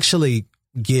 actually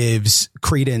gives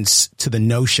credence to the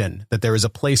notion that there is a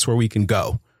place where we can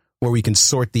go, where we can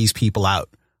sort these people out,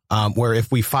 where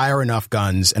if we fire enough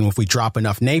guns and if we drop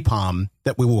enough napalm,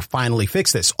 that we will finally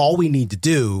fix this. All we need to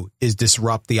do is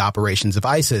disrupt the operations of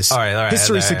ISIS. All right,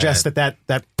 History suggests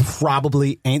that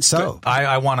probably ain't so.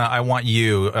 I'm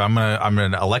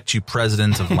gonna elect you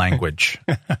president of language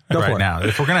right now.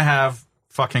 If we're gonna have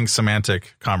fucking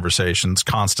semantic conversations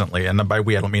constantly, and by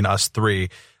we I don't mean us three,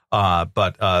 but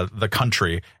the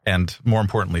country, and more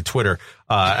importantly Twitter,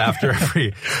 after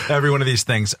every one of these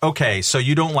things. Okay, so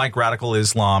you don't like radical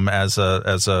Islam as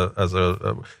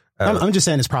a I'm just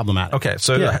saying it's problematic. Okay,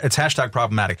 so it's hashtag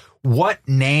problematic. What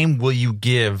name will you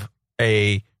give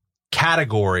a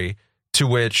category to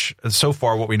which, so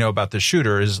far what we know about the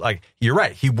shooter is you're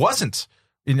right, he wasn't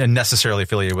necessarily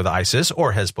affiliated with ISIS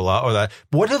or Hezbollah or that.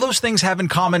 What do those things have in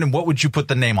common, and what would you put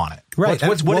the name on it? Right.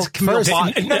 What's Camille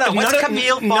Foster?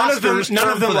 None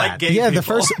of them like gay people.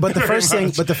 The first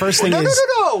thing is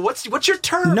no. What's your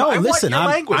term? No, I listen, want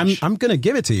your language. I'm going to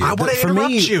give it to you. I want to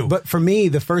interrupt you. But for me,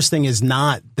 the first thing is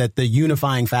not that the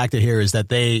unifying factor here is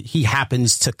that he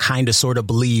happens to kind of sort of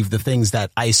believe the things that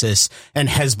ISIS and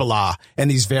Hezbollah and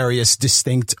these various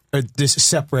distinct,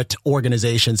 separate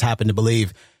organizations happen to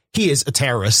believe. He is a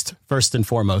terrorist, first and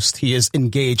foremost. He is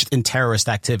engaged in terrorist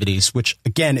activities, which,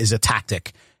 again, is a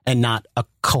tactic and not a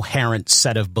coherent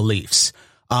set of beliefs.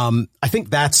 I think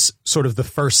that's sort of the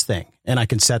first thing, and I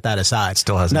can set that aside.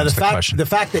 Still hasn't answered the question. The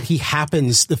fact that he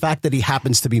happens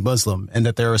to be Muslim and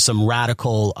that there are some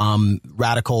radical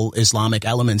Islamic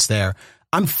elements there,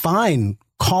 I'm fine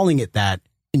calling it that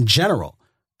in general.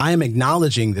 I am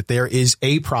acknowledging that there is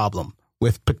a problem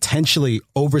with potentially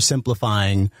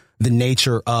oversimplifying the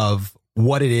nature of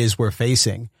what it is we're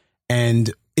facing.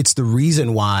 And it's the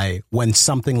reason why when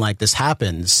something like this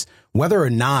happens, whether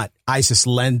or not ISIS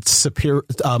lends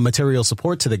material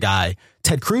support to the guy,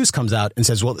 Ted Cruz comes out and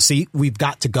says, well, see, we've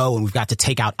got to go and we've got to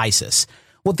take out ISIS.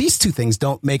 Well, these two things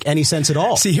don't make any sense at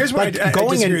all. See, here's where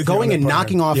going and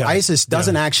knocking off ISIS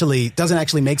doesn't actually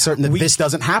make certain that this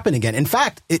doesn't happen again. In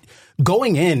fact,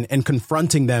 going in and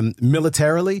confronting them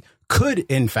militarily could,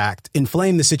 in fact,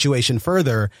 inflame the situation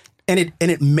further, and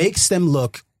it makes them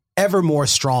look ever more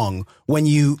strong when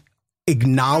you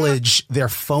acknowledge their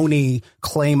phony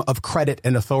claim of credit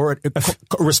and authority,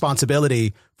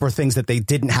 responsibility for things that they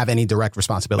didn't have any direct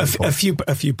responsibility for.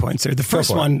 A few points there. The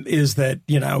first one is that,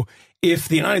 if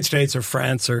the United States or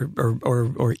France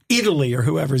or Italy or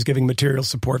whoever is giving material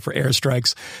support for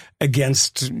airstrikes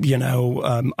against,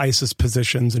 ISIS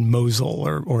positions in Mosul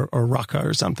or Raqqa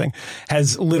or something,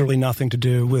 has literally nothing to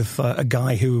do with a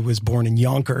guy who was born in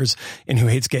Yonkers and who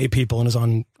hates gay people and is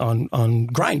on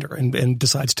Grindr and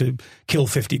decides to kill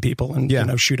 50 people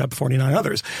and shoot up 49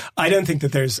 others. I don't think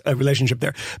that there's a relationship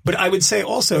there. But I would say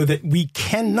also also that we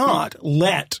cannot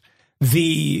let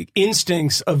the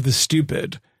instincts of the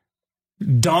stupid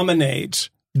dominate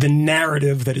the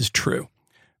narrative that is true.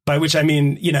 By which I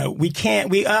mean, we don't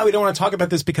want to talk about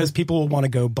this because people will want to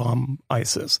go bomb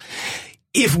ISIS.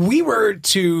 If we were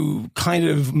to kind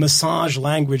of massage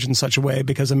language in such a way,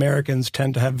 because Americans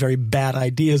tend to have very bad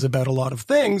ideas about a lot of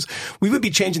things, we would be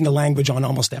changing the language on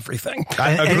almost everything.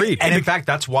 Agreed. And in fact,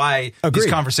 that's why these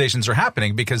conversations are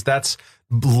happening, because that's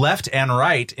left and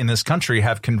right in this country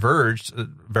have converged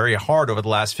very hard over the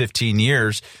last 15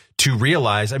 years to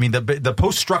realize, I mean, the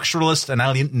post-structuralists, and I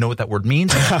don't even know what that word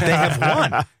means, they have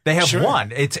won. They have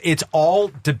won. It's all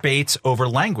debates over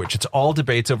language. It's all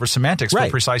debates over semantics for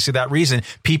precisely that reason.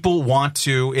 People want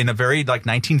to, in a very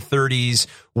 1930s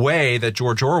way that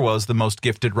George Orwell is the most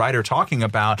gifted writer talking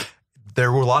about, there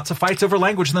were lots of fights over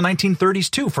language in the 1930s,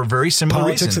 too, for very similar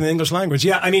reasons. Politics in the English language.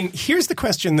 Yeah, I mean, here's the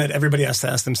question that everybody has to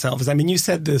ask themselves. I mean, you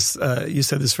said this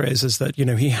phrase is that,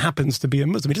 he happens to be a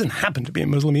Muslim. He doesn't happen to be a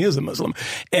Muslim. He is a Muslim.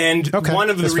 And one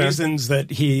of the reasons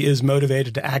that he is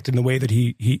motivated to act in the way that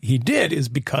he did is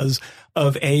because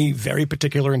of a very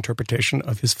particular interpretation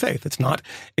of his faith. It's not,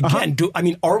 again,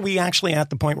 are we actually at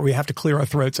the point where we have to clear our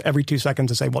throats every 2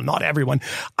 seconds and say, well, not everyone?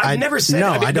 I've never said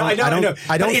that.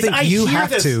 I don't think you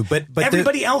have to, but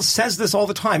everybody else says this all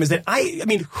the time, is that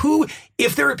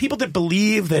if there are people that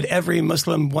believe that every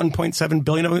Muslim 1.7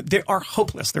 billion, they are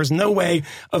hopeless. There's no way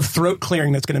of throat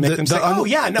clearing that's going to make them say,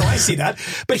 I see that.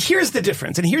 But here's the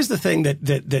difference. And here's the thing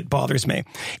that bothers me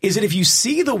is that if you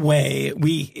see the way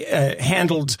we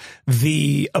handled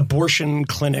the abortion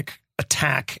clinic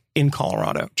attack in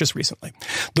Colorado just recently,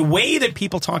 the way that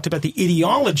people talked about the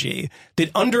ideology that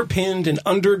underpinned and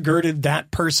undergirded that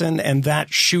person and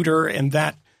that shooter and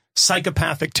that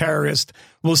psychopathic terrorist,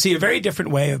 we'll see a very different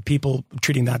way of people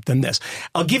treating that than this.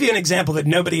 I'll give you an example that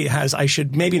nobody has. I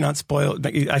should maybe not spoil.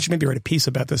 I should maybe write a piece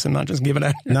about this and not just give it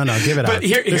out. No, give it out.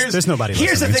 There's nobody listening.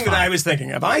 Here's the thing that I was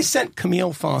thinking of. I sent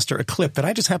Camille Foster a clip that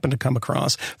I just happened to come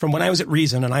across from when I was at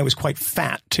Reason, and I was quite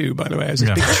fat too, by the way. I was this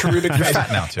big cherubic guy.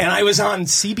 Fat now too. And I was on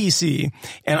CBC,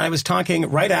 and I was talking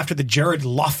right after the Jared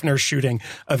Loughner shooting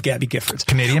of Gabby Giffords.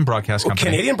 Canadian Broadcast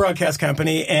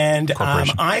Company. And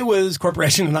I was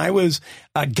corporation, and I was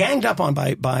ganged up on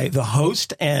by the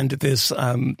host and this,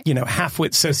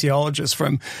 half-wit sociologist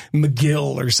from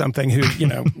McGill or something who,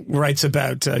 writes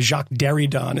about Jacques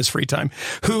Derrida in his free time,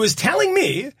 who was telling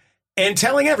me and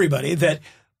telling everybody that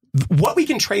what we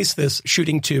can trace this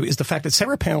shooting to is the fact that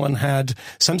Sarah Palin had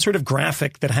some sort of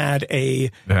graphic that had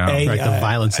the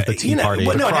violence at the Tea Party.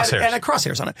 It had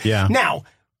crosshairs on it. Yeah. Now,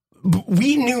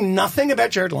 we knew nothing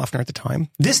about Jared Loughner at the time.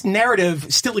 This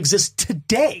narrative still exists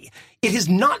today. It has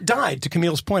not died, to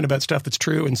Camille's point about stuff that's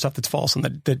true and stuff that's false and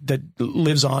that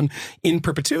lives on in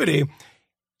perpetuity.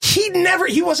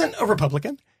 He wasn't a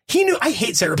Republican. He knew, I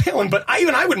hate Sarah Palin, but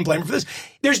I wouldn't blame her for this.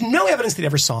 There's no evidence that he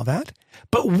ever saw that.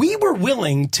 But we were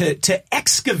willing to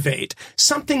excavate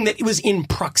something that was in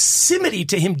proximity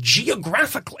to him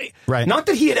geographically. Right. Not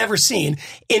that he had ever seen,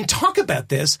 and talk about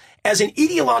this as an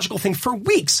ideological thing for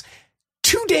weeks.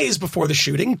 2 days before the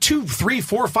shooting, 2, 3,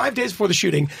 4, 5 days before the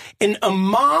shooting, an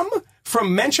imam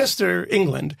from Manchester,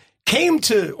 England, came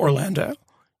to Orlando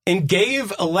and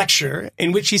gave a lecture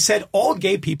in which he said all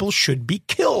gay people should be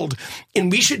killed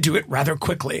and we should do it rather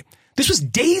quickly. This was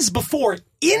days before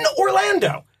in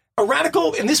Orlando. A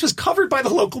radical, and this was covered by the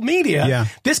local media. Yeah.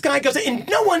 This guy goes, and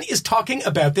no one is talking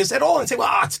about this at all and say,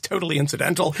 well, it's totally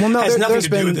incidental. Well, no, has nothing to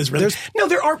do with this. Really. No,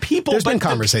 there are people. There's been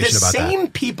conversation about that. The same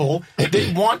people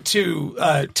that want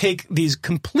to take these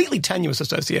completely tenuous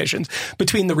associations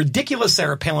between the ridiculous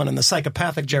Sarah Palin and the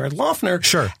psychopathic Jared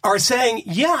Loughner are saying,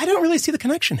 yeah, I don't really see the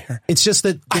connection here. It's just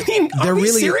that are we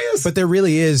serious? But there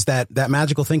really is that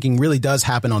magical thinking really does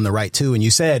happen on the right too. And you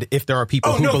said if there are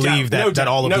people who believe that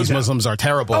all of these Muslims are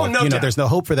terrible, there's no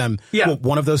hope for them. Yeah. Well,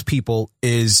 one of those people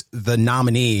is the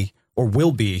nominee, or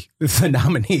will be the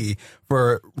nominee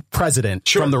for president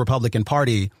from the Republican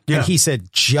Party. Yeah. And he said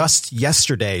just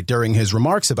yesterday during his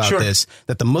remarks about this,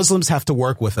 that the Muslims have to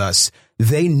work with us.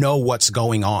 They know what's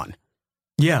going on.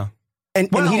 Yeah. And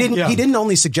he didn't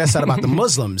only suggest that about the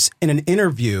Muslims in an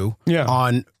interview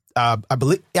on, I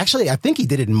think he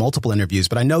did it in multiple interviews,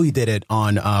 but I know he did it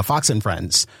on Fox and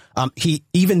Friends. He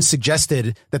even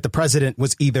suggested that the president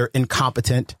was either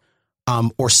incompetent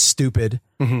or stupid,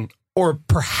 or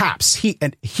perhaps he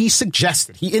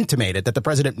intimated that the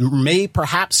president may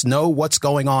perhaps know what's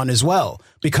going on as well,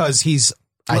 because he's,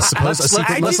 I suppose, a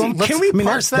secret Muslim. Can we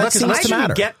parse that? That seems to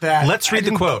matter. Get that. Let's read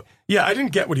the quote. Yeah, I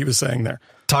didn't get what he was saying there.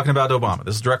 Talking about Obama.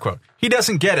 This is a direct quote. He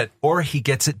doesn't get it, or he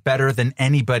gets it better than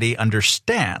anybody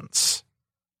understands.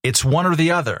 It's one or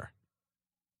the other.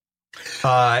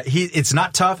 It's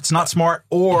not tough, it's not smart,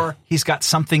 or he's got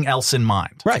something else in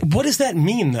mind. Right. What does that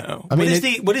mean, though? I mean,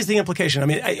 what is the implication? I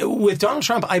mean, with Donald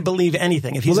Trump, I believe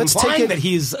anything. If he's implying that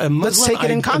he's a Muslim, let's take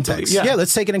it in context. Yeah,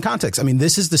 let's take it in context. I mean,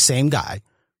 this is the same guy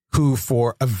who,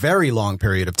 for a very long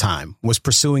period of time, was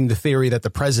pursuing the theory that the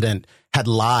president had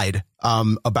lied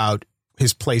about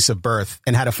his place of birth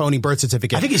and had a phony birth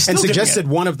certificate. I think he's still and doing suggested it.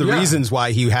 one of the reasons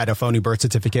why he had a phony birth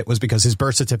certificate was because his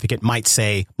birth certificate might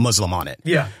say Muslim on it.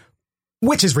 Yeah.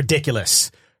 Which is ridiculous.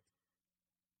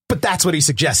 But that's what he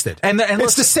suggested. And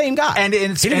it's the same guy. And he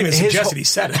didn't even suggest it, he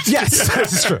said it. Yes,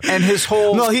 that's true. And his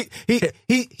whole... No,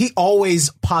 he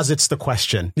always posits the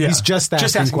question. Yeah. He's just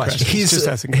asking questions. He's just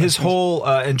asking questions. His whole...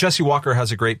 and Jesse Walker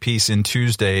has a great piece in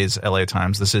Tuesday's LA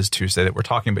Times. This is Tuesday that we're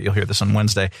talking, but you'll hear this on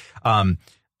Wednesday.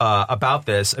 About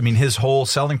this. I mean, his whole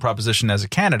selling proposition as a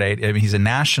candidate, I mean, he's a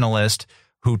nationalist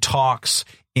who talks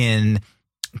in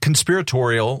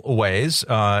conspiratorial ways,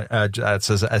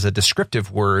 as a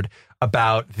descriptive word,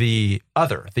 about the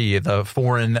other, the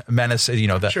foreign menace,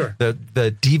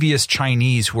 the devious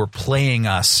Chinese who are playing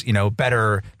us,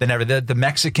 better than ever. The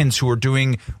Mexicans who are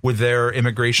doing with their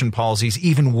immigration policies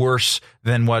even worse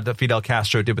than what Fidel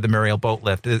Castro did with the Mariel boat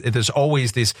lift. There's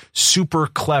always this super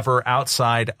clever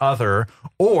outside other,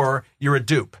 or you're a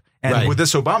dupe. And with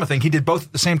this Obama thing, he did both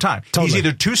at the same time. Totally. He's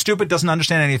either too stupid, doesn't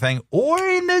understand anything, or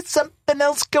there's something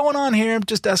else going on here. I'm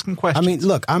just asking questions. I mean,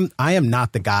 look, I am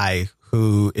not the guy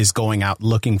who is going out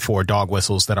looking for dog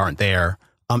whistles that aren't there.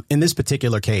 In this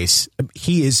particular case,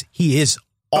 he is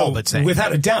all but saying,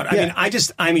 without a doubt.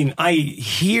 I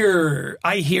hear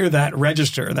that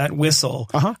register, that whistle.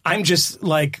 I'm just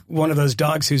like one of those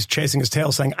dogs who's chasing his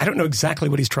tail saying, I don't know exactly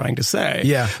what he's trying to say.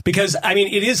 Yeah. Because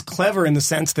it is clever in the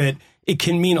sense that it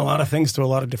can mean a lot of things to a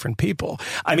lot of different people.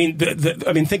 I mean,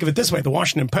 think of it this way. The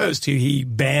Washington Post, who he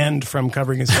banned from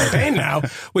covering his campaign now,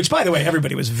 which, by the way,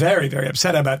 everybody was very, very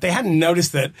upset about. They hadn't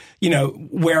noticed that,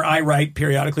 where I write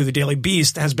periodically, the Daily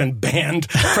Beast has been banned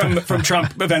from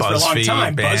Trump events for a long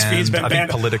time. BuzzFeed's been banned.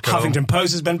 Politico. Huffington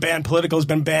Post has been banned. Politico has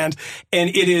been banned.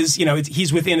 And it is,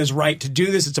 he's within his right to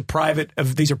do this. These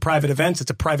are private events.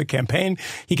 It's a private campaign.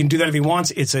 He can do that if he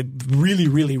wants. It's a really,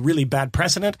 really, really bad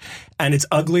precedent. And it's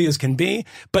ugly as can be.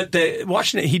 But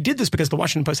he did this because the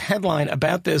Washington Post headline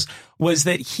about this was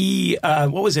that he,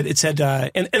 what was it? It said,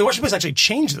 and the Washington Post actually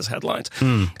changed this headlines.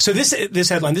 So this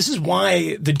headline, this is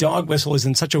why the dog whistle is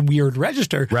in such a weird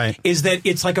register, right? Is that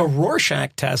it's like a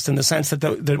Rorschach test in the sense that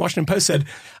the Washington Post said,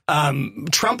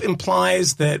 Trump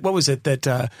implies that, what was it?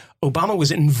 That Obama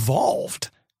was involved.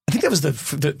 I think that was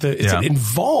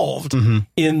involved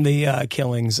in the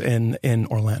killings in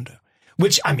Orlando.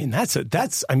 Which,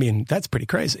 that's pretty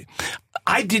crazy.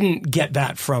 I didn't get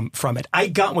that from it. I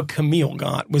got what Camille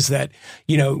got was that,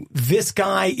 this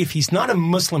guy, if he's not a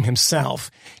Muslim himself,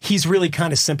 he's really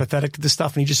kind of sympathetic to this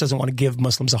stuff and he just doesn't want to give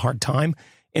Muslims a hard time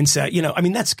and say,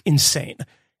 that's insane.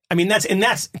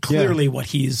 That's clearly what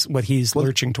he's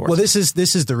lurching towards. Well, this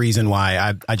is the reason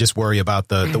why I just worry about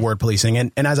the word policing.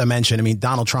 And as I mentioned,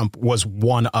 Donald Trump was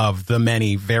one of the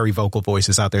many very vocal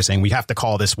voices out there saying we have to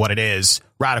call this what it is,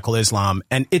 radical Islam.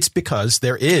 And it's because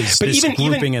there is this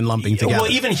grouping and lumping together.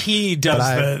 Well, even he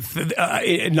does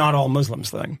the not all Muslims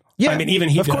thing. Yeah, even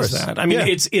he does course. that.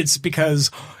 It's because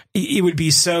it would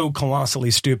be so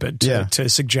colossally stupid to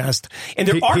suggest. And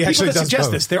there are people that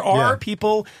suggest this. There are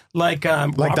people like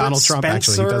Robert Donald Trump,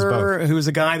 Spencer, actually, he does both. Who was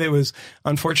a guy that was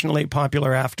unfortunately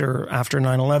popular after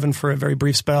 9/11 for a very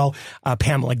brief spell.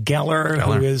 Pamela Geller,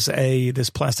 who is this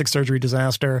plastic surgery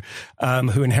disaster,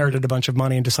 who inherited a bunch of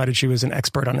money and decided she was an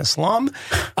expert on Islam.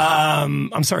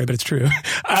 I'm sorry, but it's true.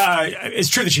 It's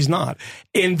true that she's not.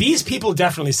 And these people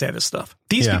definitely say this stuff.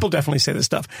 People definitely say this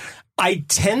stuff. I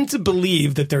tend to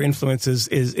believe that their influence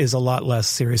is a lot less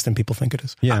serious than people think it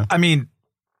is. Yeah.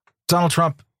 Donald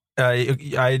Trump, I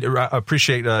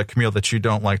appreciate, Camille, that you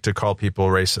don't like to call people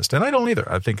racist. And I don't either.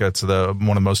 I think that's one of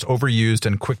the most overused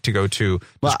and quick to go to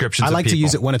descriptions of people. I like to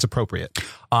use it when it's appropriate.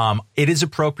 It is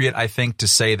appropriate, I think, to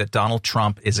say that Donald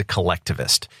Trump is a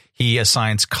collectivist. He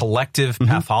assigns collective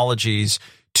pathologies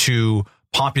to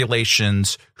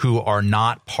populations who are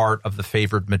not part of the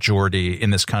favored majority in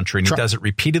this country. And he does it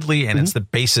repeatedly, and it's the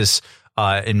basis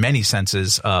in many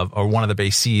senses or one of the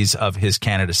bases of his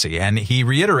candidacy. And he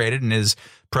reiterated in his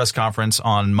press conference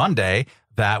on Monday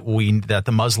that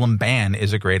the Muslim ban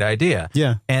is a great idea.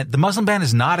 Yeah. And the Muslim ban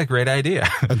is not a great idea.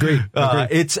 Agreed.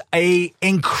 It's a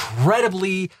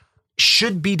incredibly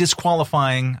should be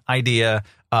disqualifying idea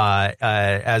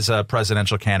as a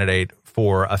presidential candidate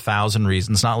for 1,000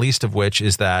 reasons, not least of which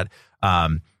is that,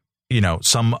 the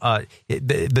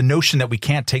notion that we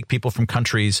can't take people from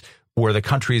countries where the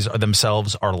countries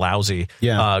themselves are lousy,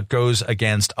 goes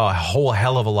against a whole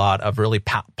hell of a lot of really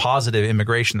positive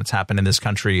immigration that's happened in this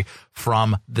country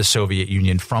from the Soviet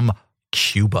Union, from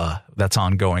Cuba that's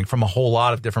ongoing, from a whole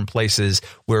lot of different places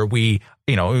where we,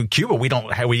 in Cuba, we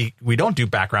don't do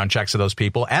background checks of those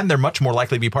people, and they're much more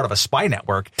likely to be part of a spy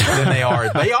network than they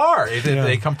are.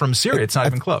 They come from Syria. It's not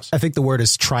even close. I think the word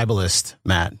is tribalist,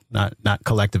 Matt, not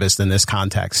collectivist in this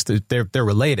context. They're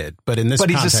related, but in this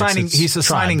context, he's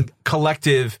assigning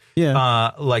collective,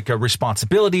 like a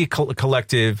responsibility,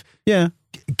 collective,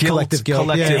 collective guilt.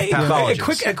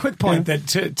 A quick point that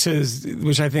to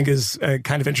which I think is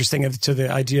kind of interesting to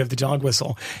the idea of the dog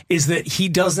whistle is that he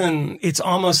doesn't. It's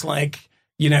almost like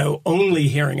only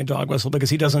hearing a dog whistle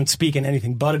because he doesn't speak in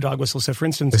anything but a dog whistle. So, for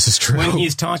instance, this is true. When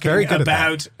he's talking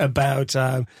about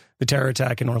the terror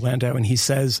attack in Orlando, and he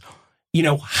says,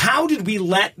 how did we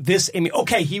let this? I mean,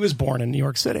 okay, he was born in New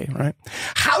York City, right?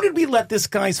 How did we let this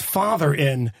guy's father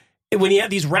in? When he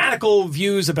had these radical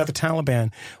views about the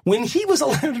Taliban, when he was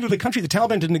allowed into the country, the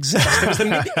Taliban didn't exist. It was the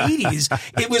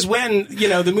mid-'80s. It was when,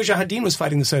 the Mujahideen was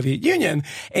fighting the Soviet Union.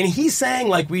 And he's saying,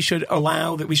 like, we should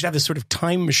have this sort of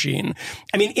time machine.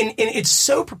 I mean, it's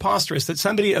so preposterous that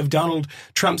somebody of Donald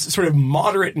Trump's sort of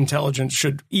moderate intelligence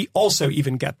should also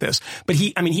even get this. But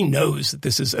he knows that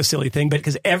this is a silly thing, but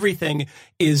because everything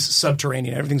is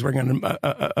subterranean. Everything's working on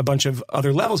a bunch of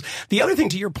other levels. The other thing,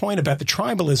 to your point about the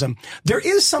tribalism, there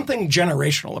is something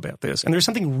generational about this, and there's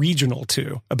something regional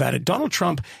too about it. Donald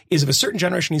Trump is of a certain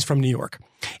generation. He's from New York,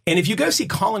 and if you go see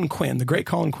Colin Quinn, the great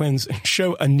Colin Quinn's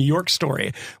show, A New York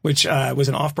Story, which was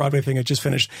an off-Broadway thing that just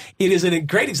finished, it is a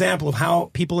great example of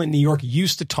how people in New York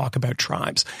used to talk about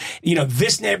tribes.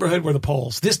 This neighborhood were the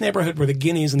Poles, this neighborhood were the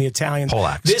Guineas and the Italians,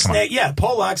 Polacks,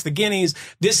 Polacks, the Guineas,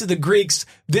 this is the Greeks,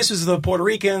 this is the Puerto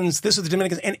Ricans, this is the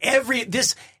Dominicans, and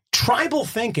this tribal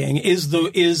thinking is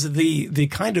the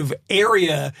kind of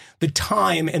area, the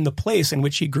time, and the place in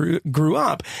which he grew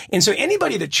up. And so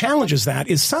anybody that challenges that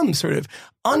is some sort of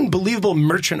unbelievable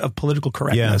merchant of political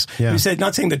correctness. He said,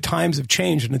 not saying that times have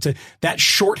changed, and that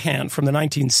shorthand from the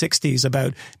 1960s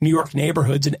about New York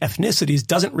neighborhoods and ethnicities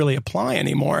doesn't really apply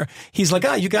anymore. He's like,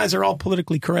 you guys are all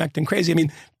politically correct and crazy. I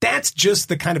mean, that's just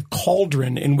the kind of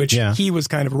cauldron in which he was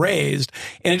kind of raised,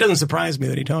 and it doesn't surprise me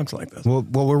that he talks like this. Well,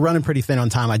 we're running pretty thin on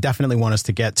time. I definitely want us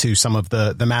to get to some of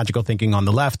the magical thinking on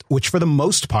the left, which for the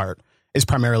most part is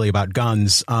primarily about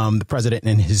guns. The president,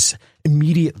 in his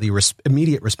immediate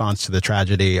response to the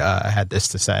tragedy, had this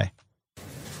to say.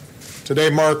 Today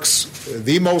marks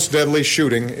the most deadly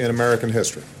shooting in American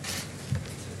history.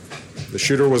 The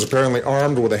shooter was apparently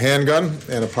armed with a handgun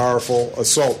and a powerful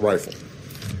assault rifle.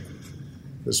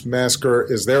 This massacre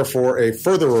is therefore a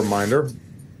further reminder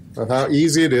of how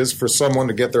easy it is for someone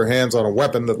to get their hands on a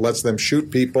weapon that lets them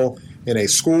shoot people in a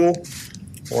school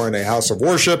or in a house of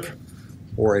worship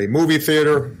or a movie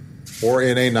theater or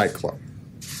in a nightclub.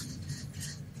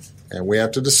 And we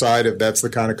have to decide if that's the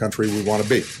kind of country we want to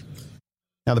be.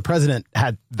 Now, the president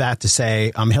had that to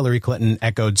say. Hillary Clinton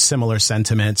echoed similar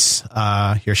sentiments.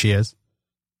 Here she is.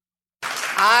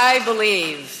 I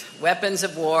believe weapons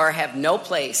of war have no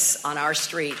place on our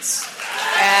streets.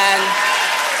 And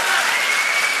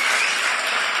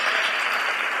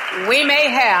we may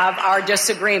have our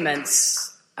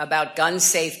disagreements about gun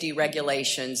safety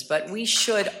regulations, but we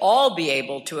should all be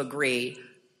able to agree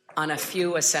on a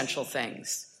few essential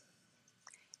things.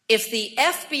 If the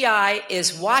FBI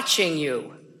is watching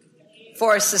you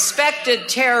for suspected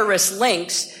terrorist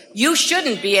links, you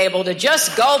shouldn't be able to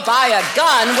just go buy a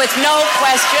gun with no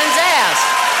questions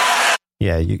asked.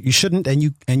 Yeah, you shouldn't, and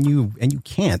you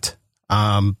can't.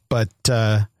 But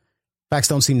facts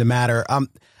don't seem to matter.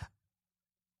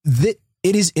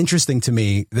 It is interesting to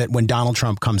me that when Donald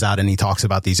Trump comes out and he talks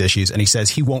about these issues and he says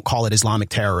he won't call it Islamic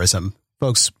terrorism,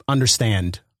 folks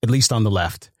understand, at least on the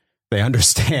left, they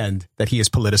understand that he is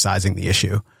politicizing the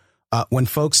issue. When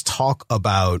folks talk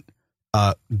about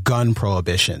gun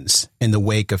prohibitions in the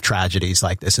wake of tragedies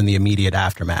like this, in the immediate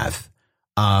aftermath,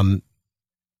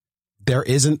 there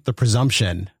isn't the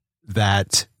presumption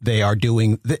that they are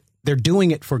doing they're doing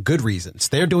it for good reasons.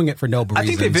 They're doing it for noble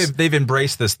reasons. I think they've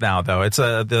embraced this now, though. It's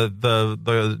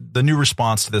the new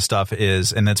response to this stuff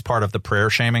is, and it's part of the prayer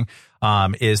shaming,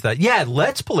 is that,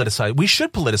 let's politicize. We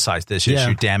should politicize this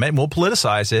issue, damn it. And we'll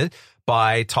politicize it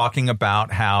by talking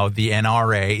about how the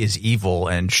NRA is evil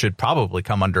and should probably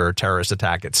come under a terrorist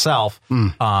attack itself.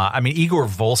 Igor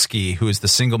Volsky, who is the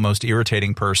single most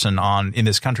irritating person in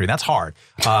this country, that's hard.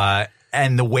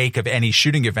 And the wake of any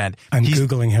shooting event. I'm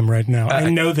Googling him right now. I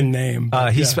know the name.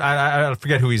 I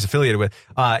forget who he's affiliated with.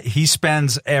 He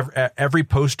spends every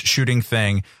post-shooting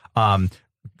thing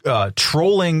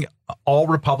trolling all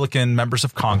Republican members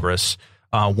of Congress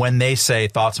when they say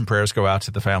thoughts and prayers go out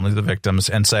to the families of the victims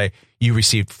and say you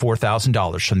received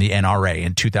 $4,000 from the NRA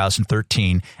in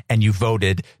 2013 and you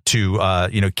voted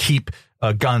to keep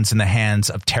guns in the hands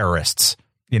of terrorists.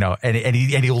 And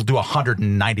he'll do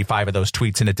 195 of those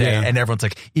tweets in a day, and everyone's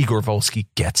like, Igor Volsky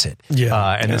gets it,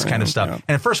 and this kind of stuff. Yeah.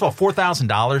 And first of all,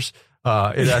 $4,000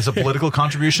 as a political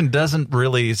contribution doesn't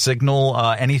really signal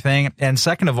anything. And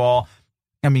second of all,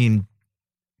 I mean,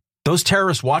 those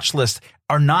terrorist watch lists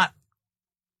are not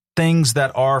things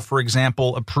that are, for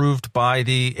example, approved by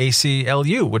the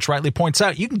ACLU, which rightly points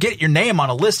out you can get your name on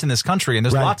a list in this country, and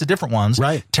there's lots of different ones.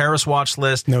 Right. Terrorist watch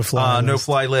list, no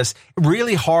fly list.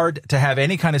 Really hard to have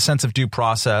any kind of sense of due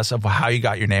process of how you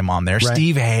got your name on there. Right.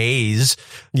 Steve Hayes,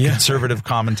 conservative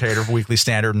commentator for Weekly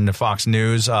Standard and Fox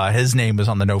News, his name was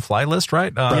on the no-fly list,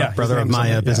 right? Brother of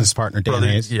my business partner, Dan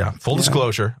Hayes. Yeah, full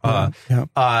disclosure.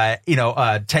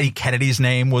 Teddy Kennedy's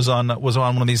name was on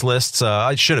one of these lists.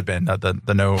 It should have been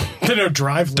the no. The no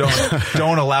drive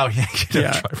don't allow him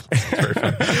to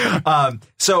drive.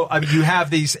 So you have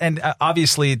these, and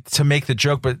obviously to make the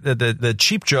joke, but the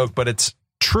cheap joke, but it's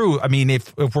true. I mean,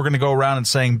 if we're going to go around and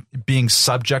saying being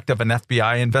subject of an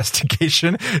FBI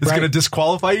investigation is going to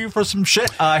disqualify you for some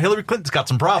shit, Hillary Clinton's got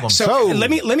some problems. So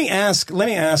let me ask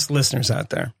listeners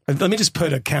out there. Let me just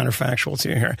put a counterfactual to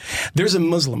you here. There's a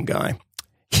Muslim guy.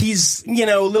 He's,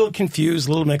 a little confused,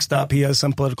 a little mixed up. He has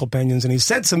some political opinions, and he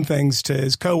said some things to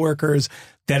his coworkers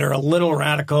that are a little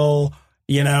radical.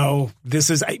 But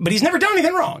he's never done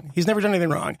anything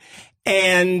wrong.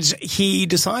 And he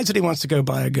decides that he wants to go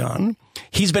buy a gun.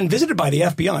 He's been visited by the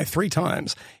FBI 3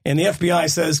 times, and the FBI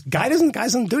says, guy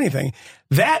doesn't do anything.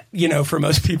 That, for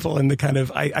most people in the kind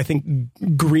of, I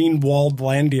think, green-walled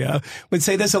landia would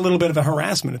say there's a little bit of a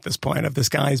harassment at this point of this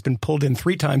guy has been pulled in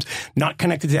 3 times, not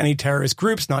connected to any terrorist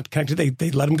groups, not connected.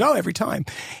 They let him go every time.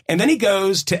 And then he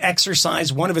goes to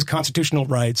exercise one of his constitutional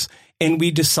rights, and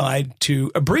we decide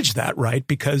to abridge that right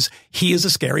because he is a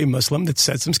scary Muslim that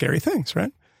said some scary things,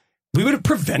 right? We would have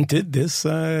prevented this,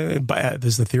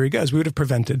 as the theory goes, we would have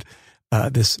prevented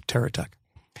this terror attack.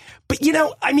 But,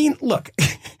 look,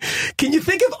 can you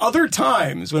think of other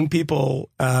times when people,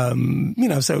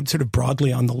 so sort of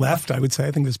broadly on the left, I would say,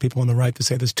 I think there's people on the right that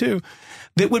say this too,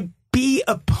 that would be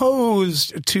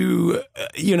opposed to,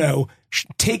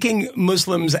 taking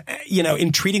Muslims,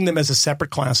 in treating them as a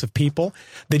separate class of people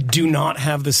that do not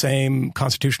have the same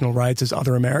constitutional rights as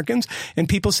other Americans. And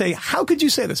people say, how could you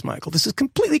say this, Michael? This is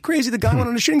completely crazy. The guy went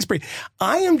on a shooting spree.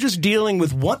 I am just dealing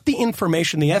with what the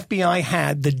information the FBI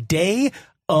had the day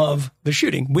of the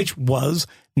shooting, which was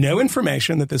no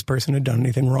information that this person had done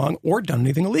anything wrong or done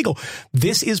anything illegal.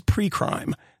 This is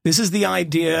pre-crime. This is the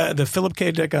idea, the Philip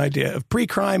K. Dick idea of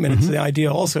pre-crime, and it's the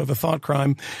idea also of a thought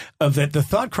crime, of that the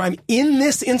thought crime in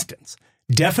this instance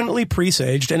definitely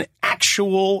presaged an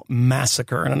actual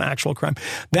massacre and an actual crime.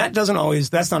 That's not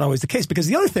always the case, because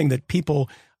the other thing that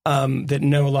people that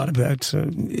know a lot about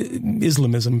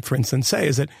Islamism, for instance, say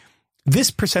is that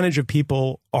this percentage of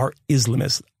people are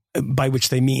Islamists, by which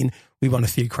they mean we want a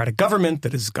theocratic government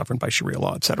that is governed by Sharia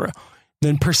law, et cetera.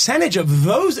 The percentage of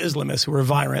those Islamists who are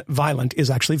violent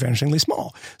is actually vanishingly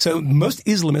small. So most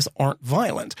Islamists aren't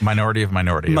violent. Minority of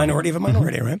minority. Minority of a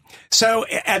minority, right? So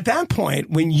at that point,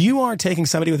 when you are taking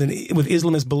somebody with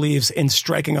Islamist beliefs and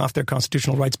striking off their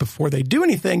constitutional rights before they do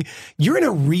anything, you're in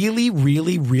a really,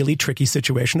 really, really tricky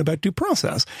situation about due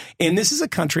process. And this is a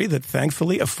country that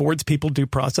thankfully affords people due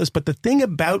process. But the thing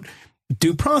about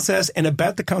due process and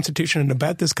about the Constitution and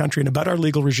about this country and about our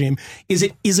legal regime is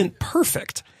it isn't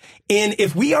perfect. And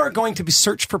if we are going to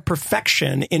search for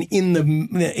perfection, and in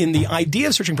the idea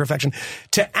of searching perfection,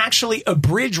 to actually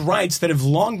abridge rights that have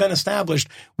long been established,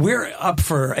 we're up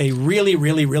for a really,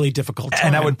 really, really difficult time.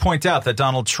 And I would point out that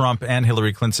Donald Trump and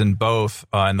Hillary Clinton both,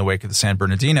 in the wake of the San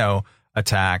Bernardino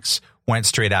attacks, went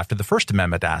straight after the First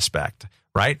Amendment aspect.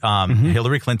 Right.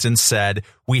 Hillary Clinton said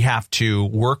we have to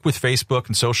work with Facebook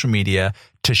and social media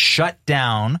to shut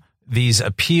down these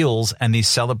appeals and these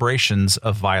celebrations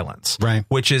of violence, right?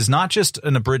 Which is not just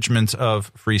an abridgment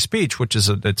of free speech, which is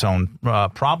its own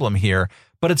problem here,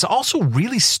 but it's also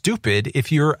really stupid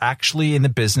if you're actually in the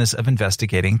business of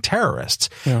investigating terrorists.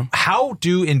 Yeah. How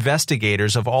do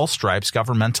investigators of all stripes,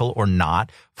 governmental or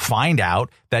not, find out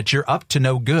that you're up to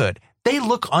no good? They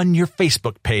look on your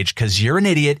Facebook page because you're an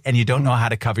idiot and you don't know how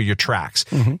to cover your tracks.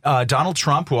 Donald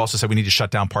Trump, who also said we need to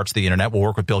shut down parts of the internet, we'll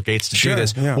work with Bill Gates to do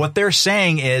this. Yeah. What they're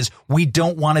saying is we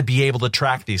don't want to be able to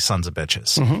track these sons of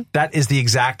bitches. That is the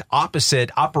exact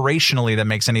opposite operationally that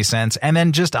makes any sense. And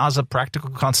then just as a practical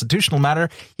constitutional matter,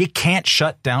 you can't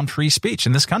shut down free speech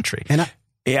in this country.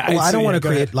 Yeah, well, I don't want to go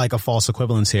create ahead. like a false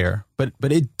equivalence here, but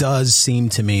it does seem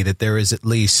to me that there is at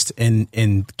least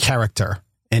in character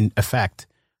and effect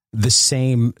the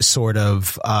same sort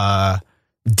of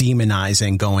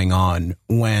demonizing going on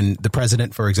when the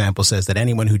president, for example, says that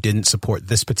anyone who didn't support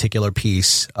this particular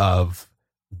piece of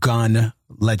gun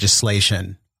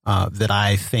legislation that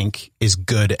I think is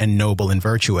good and noble and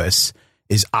virtuous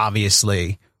is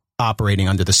obviously operating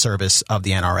under the service of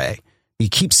the NRA. He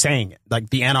keeps saying it,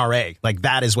 like the NRA, like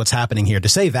that is what's happening here. To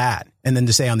say that, and then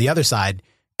to say on the other side,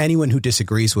 anyone who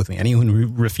disagrees with me, anyone who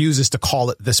refuses to call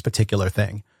it this particular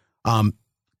thing,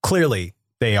 clearly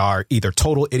they are either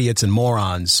total idiots and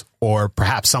morons or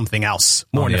perhaps something else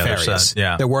more On the other nefarious. side,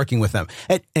 yeah. They're working with them.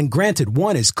 And granted,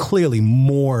 one is clearly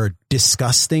more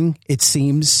disgusting, it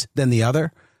seems, than the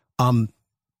other.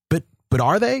 But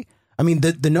are they? I mean,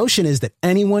 the notion is that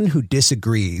anyone who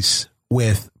disagrees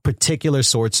with particular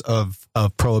sorts of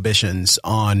prohibitions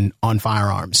on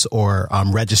firearms or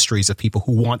registries of people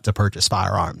who want to purchase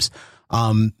firearms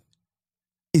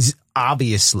is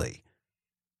obviously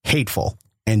hateful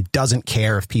and doesn't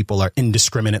care if people are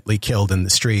indiscriminately killed in the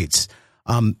streets.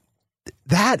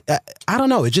 That I don't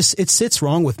know. It sits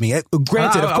wrong with me.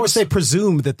 Granted, of course, they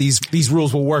presume that these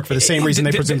rules will work for the same reason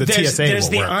they presume the TSA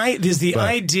will work. There's the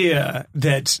idea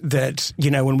that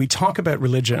when we talk about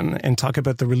religion and talk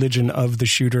about the religion of the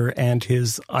shooter and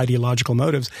his ideological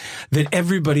motives, that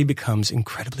everybody becomes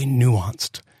incredibly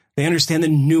nuanced. They understand the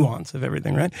nuance of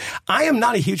everything, right? I am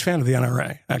not a huge fan of the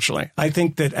NRA, actually. I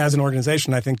think that as an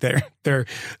organization, I think there are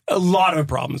a lot of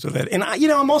problems with it. And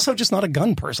I'm also just not a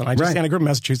gun person. I grew up in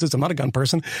Massachusetts. I'm not a gun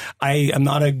person. I am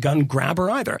not a gun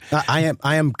grabber either. I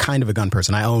am kind of a gun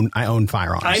person. I own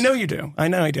firearms. I know you do.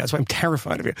 That's why I'm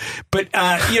terrified of you. But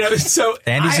so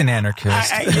Andy's an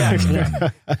anarchist.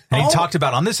 Yeah. And he talked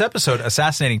about on this episode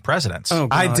assassinating presidents. Oh,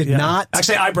 God, I did not.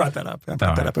 Actually, I brought that up.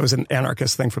 It was an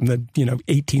anarchist thing from the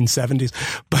 1870s.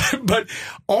 But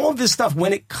all of this stuff,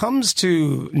 when it comes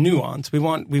to nuance, we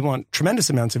want tremendous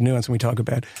amounts of nuance when we talk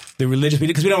about the religious,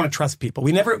 because we don't want to trust people.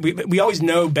 We always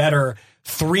know better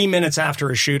 3 minutes after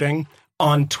a shooting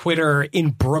on Twitter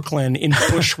in Brooklyn, in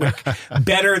Bushwick,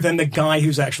 better than the guy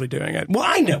who's actually doing it. Well,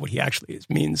 I know what he actually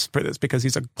means for this because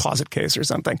he's a closet case or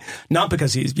something, not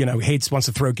because he's, wants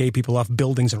to throw gay people off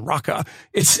buildings in Raqqa.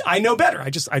 I know better.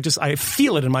 I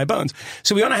feel it in my bones.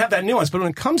 So we want to have that nuance. But when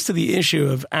it comes to the issue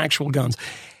of actual guns,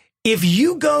 if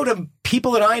you go to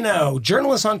people that I know,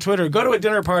 journalists on Twitter, go to a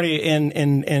dinner party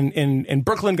in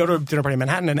Brooklyn, go to a dinner party in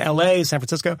Manhattan, in LA, San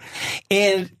Francisco,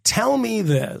 and tell me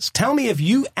this. Tell me if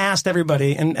you asked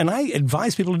everybody, and I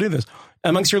advise people to do this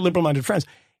amongst your liberal-minded friends,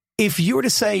 if you were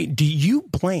to say, do you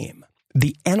blame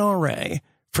the NRA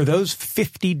for those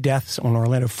 50 deaths in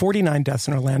Orlando, 49 deaths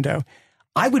in Orlando,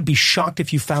 I would be shocked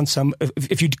if you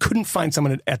couldn't find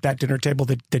someone at that dinner table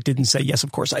that didn't say, yes,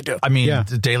 of course I do. I mean,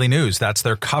 the Daily News, that's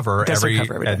their cover every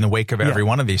day. In the wake of every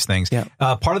one of these things. Yeah.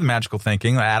 Part of the magical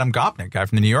thinking, Adam Gopnik, guy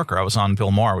from the New Yorker, I was on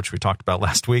Bill Maher, which we talked about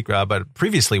last week, but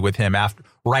previously with him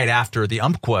right after the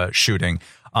Umpqua shooting.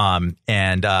 And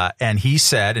he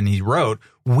said, and he wrote,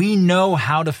 we know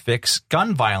how to fix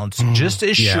gun violence just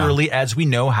as surely as we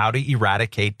know how to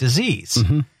eradicate disease.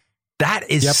 Mm-hmm.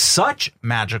 That is such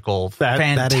magical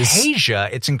fantasia.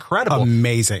 It's incredible.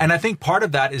 Amazing. And I think part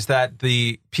of that is that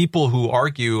the people who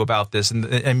argue about this,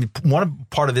 and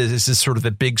part of this is this sort of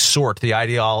the big sort, the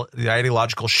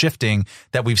ideological shifting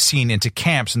that we've seen into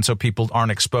camps. And so people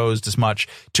aren't exposed as much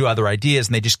to other ideas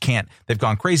and they just can't, they've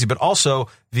gone crazy. But also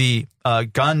the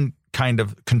gun kind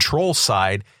of control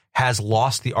side has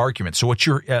lost the argument. So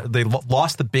they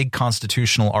lost the big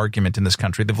constitutional argument in this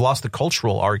country. They've lost the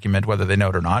cultural argument, whether they know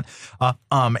it or not.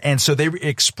 And so they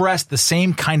expressed the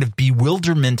same kind of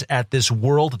bewilderment at this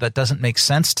world that doesn't make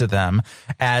sense to them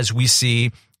as we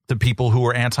see the people who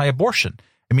are anti-abortion.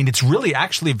 I mean, it's really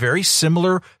actually a very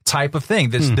similar type of thing.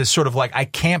 This sort of like, I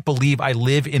can't believe I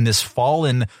live in this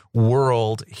fallen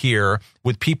world here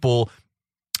with people.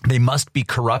 They must be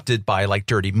corrupted by like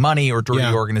dirty money or dirty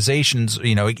organizations.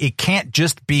 It can't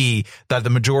just be that the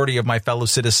majority of my fellow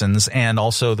citizens and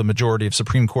also the majority of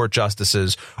Supreme Court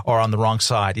justices are on the wrong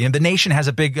side. The nation has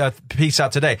a big piece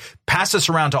out today. Pass this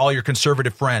around to all your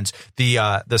conservative friends.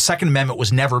 The Second Amendment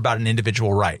was never about an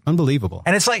individual right. Unbelievable.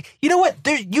 And it's like, you know what?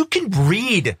 You can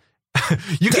read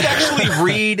You could actually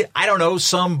read, I don't know,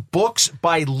 some books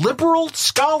by liberal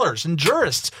scholars and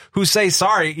jurists who say,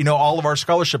 sorry, all of our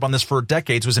scholarship on this for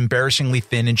decades was embarrassingly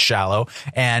thin and shallow.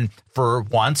 And for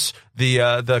once,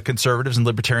 the conservatives and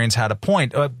libertarians had a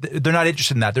point. They're not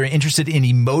interested in that. They're interested in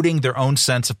emoting their own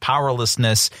sense of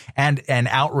powerlessness and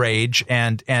outrage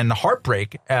and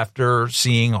heartbreak after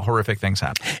seeing horrific things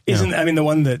happen. I mean, the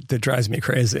one that drives me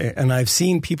crazy, and I've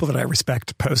seen people that I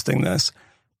respect posting this,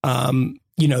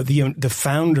 the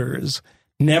founders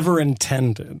never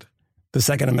intended the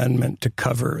Second Amendment to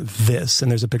cover this. And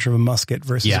there's a picture of a musket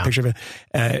versus a picture of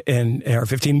an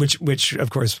AR-15, which of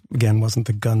course, again, wasn't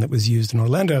the gun that was used in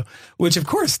Orlando, which of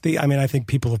course, I think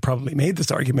people have probably made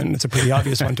this argument, and it's a pretty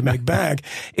obvious one to make back,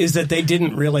 is that they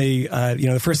didn't really,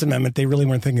 the First Amendment, they really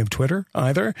weren't thinking of Twitter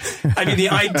either. I mean, the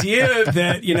idea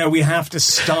that, we have to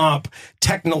stop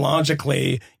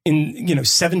technologically in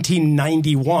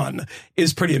 1791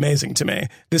 is pretty amazing to me.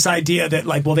 This idea that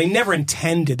they never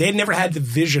intended, they never had the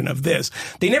vision of this.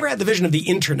 They never had the vision of the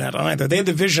internet either. They had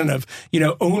the vision of,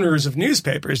 owners of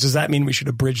newspapers. Does that mean we should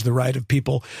abridge the right of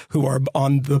people who are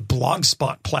on the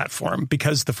Blogspot platform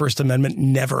because the First Amendment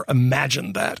never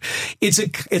imagined that? It's a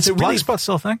really, Blogspot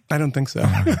still a thing? I don't think so.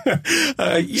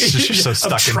 You're so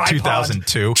stuck in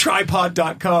 2002.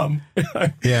 Tripod.com.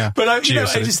 Yeah. But I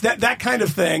just that kind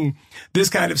of thing, this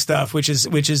kind of stuff, which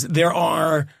is there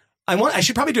are. I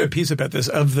should probably do a piece about this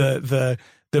of the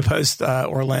post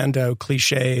Orlando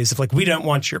cliches of we don't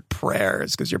want your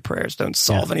prayers because your prayers don't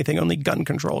solve anything. Only gun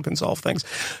control can solve things.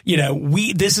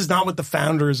 This is not what the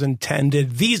founders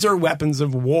intended. These are weapons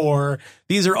of war.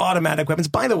 These are automatic weapons.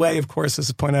 By the way, of course, this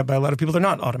is pointed out by a lot of people. They're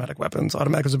not automatic weapons.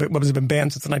 Automatic weapons have been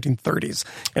banned since the 1930s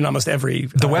in almost every.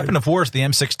 The weapon of war is the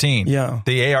M16. Yeah.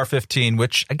 The AR-15,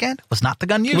 which again was not the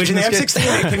gun used. Which in the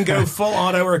M16 it can go full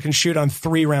auto or it can shoot on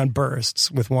 3-round bursts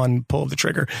with one pull of the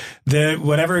trigger.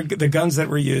 The guns that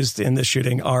were used in this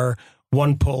shooting are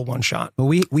one pull, one shot. Well,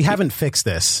 we haven't fixed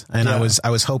this, and I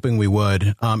was hoping we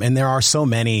would. And there are so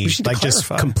many just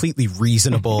completely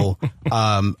reasonable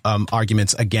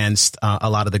arguments against a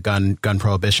lot of the gun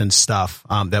prohibition stuff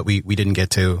that we didn't get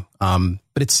to.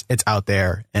 But it's out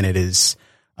there, and it is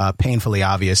painfully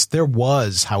obvious. There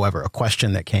was, however, a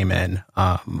question that came in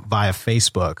via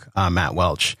Facebook, Matt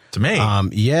Welch, to me,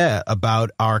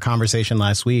 about our conversation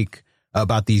last week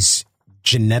about these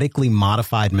genetically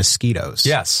modified mosquitoes.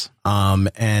 Yes.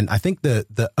 And I think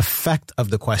the effect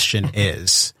of the question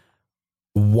is,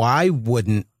 why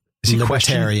wouldn't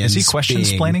libertarians? Is he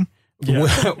question-splaining?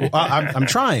 Yeah. I'm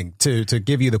trying to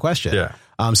give you the question. Yeah.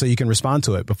 So you can respond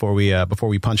to it before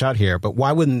we punch out here. But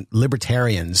why wouldn't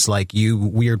libertarians, like you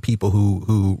weird people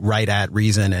who write at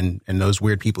Reason and those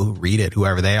weird people who read it,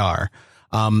 whoever they are,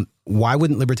 why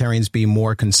wouldn't libertarians be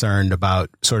more concerned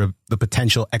about sort of the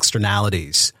potential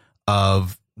externalities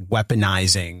of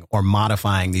weaponizing or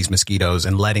modifying these mosquitoes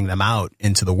and letting them out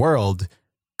into the world?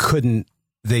 Couldn't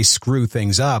they screw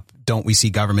things up? Don't we see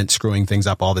government screwing things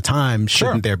up all the time?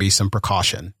 Shouldn't there be some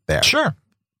precaution there? Sure.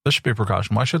 There should be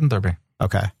precaution. Why shouldn't there be?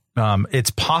 Okay.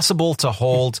 It's possible to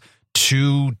hold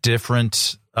two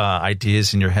different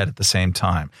ideas in your head at the same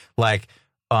time. Like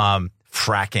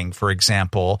fracking, for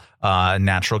example,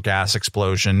 natural gas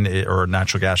explosion or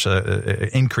natural gas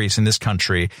increase in this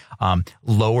country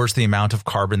lowers the amount of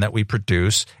carbon that we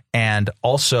produce. And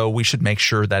also we should make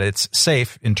sure that it's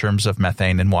safe in terms of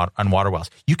methane and water wells.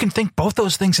 You can think both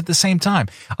those things at the same time.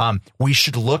 We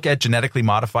should look at genetically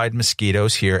modified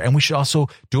mosquitoes here, and we should also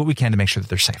do what we can to make sure that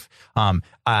they're safe. And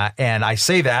I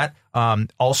say that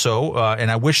also,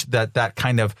 and I wish that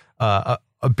kind of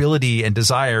ability and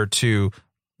desire to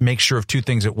make sure of two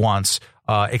things at once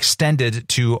extended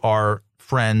to our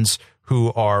friends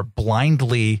who are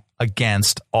blindly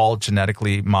against all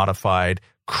genetically modified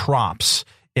crops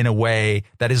in a way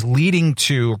that is leading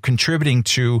to or contributing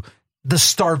to the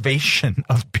starvation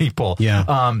of people.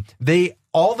 Yeah.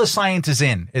 All the science is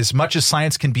in. As much as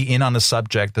science can be in on the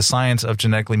subject, the science of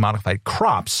genetically modified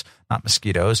crops, not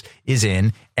mosquitoes, is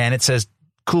in. And it says,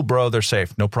 cool, bro, they're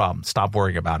safe. No problem. Stop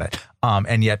worrying about it.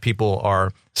 And yet people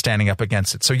are standing up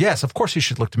against it. So yes, of course you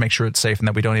should look to make sure it's safe and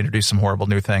that we don't introduce some horrible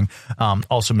new thing.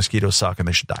 Also, mosquitoes suck and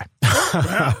they should die.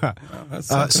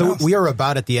 So we are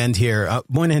about at the end here.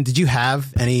 Moynihan, did you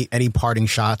have any parting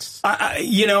shots?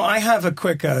 I have a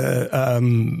quick,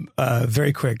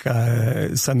 very quick.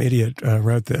 Some idiot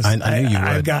wrote this. I knew you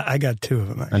would. I got two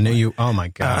of them. I knew you. Oh my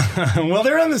God. Well,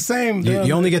 they're on the same.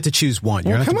 You only get to choose one.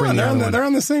 You don't have to bring the other one. They're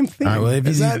on the same thing. All right.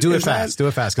 Well, do it fast. Do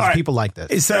it fast because people like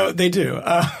this. So they do.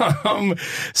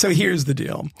 So here's the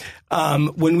deal.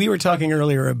 When we were talking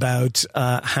earlier about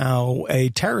how a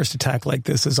terrorist attack like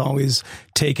this is always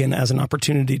taken as an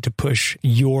opportunity to push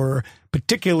your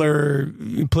particular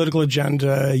political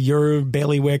agenda, your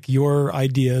bailiwick, your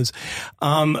ideas.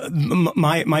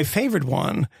 My favorite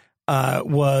one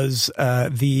was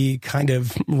the kind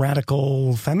of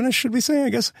radical feminist, should we say, I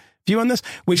guess, view on this,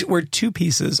 which were two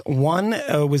pieces. One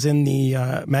was in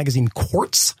the magazine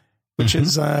Quartz, which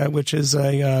is I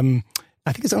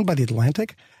think it's owned by the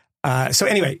Atlantic. So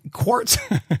anyway, Quartz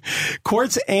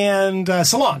and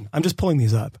Salon. I'm just pulling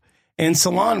these up. And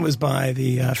Salon was by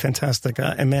the fantastic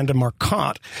Amanda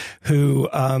Marcotte, who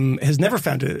has never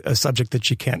found a subject that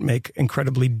she can't make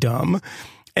incredibly dumb.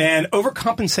 And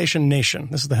Overcompensation Nation,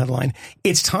 this is the headline,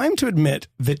 it's time to admit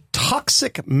that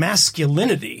toxic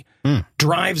masculinity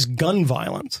drives gun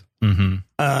violence.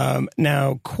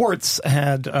 Now, Quartz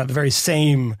had the very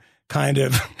same kind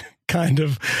of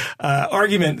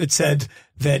argument that said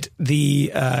that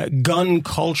the gun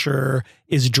culture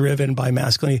is driven by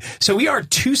masculinity. So we are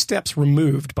 2 steps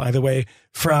removed, by the way,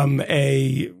 from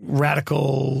a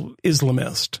radical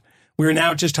Islamist. We're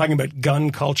now just talking about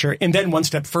gun culture. And then one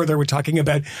step further, we're talking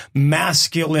about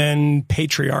masculine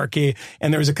patriarchy.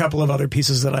 And there was a couple of other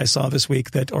pieces that I saw this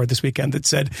weekend that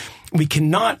said we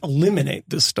cannot eliminate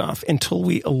this stuff until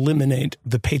we eliminate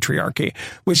the patriarchy,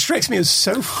 which strikes me as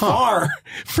so far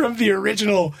from the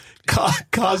original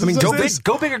causes. I mean, go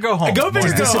big or go home. Go big or go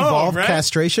home. Does this involve right?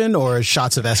 castration or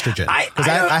shots of estrogen? Because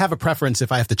I have a preference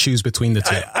if I have to choose between the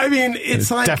two. I mean,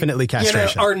 it's like definitely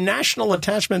castration. Our national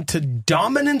attachment to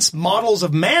dominance models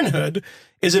of manhood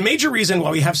is a major reason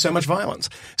why we have so much violence.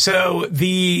 So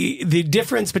the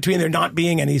difference between there not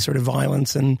being any sort of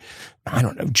violence in, I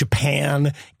don't know,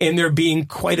 Japan, and there being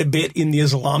quite a bit in the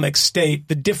Islamic State,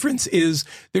 the difference is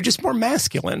they're just more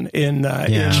masculine in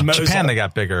Mosul. Japan, they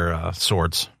got bigger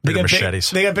swords, bigger machetes.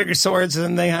 They got bigger swords,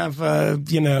 and they have, what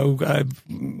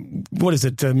is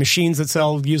it, machines that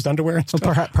sell used underwear and stuff?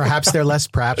 Well, perhaps they're less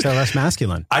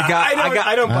masculine.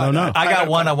 I don't know. I got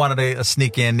one I wanted to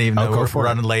sneak in, even though we're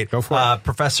running late. Go for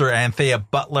it. Professor Anthea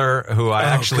Butler, who I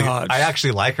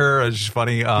actually like her. She's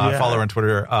funny. Follow her on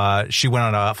Twitter. She went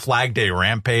on a Flag Day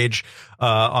rampage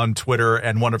on Twitter,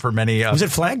 and one of her many was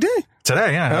it Flag Day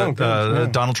today? Yeah,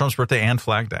 Donald Trump's birthday and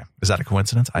Flag Day. Is that a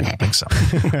coincidence? I don't think so.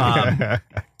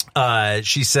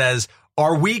 She says,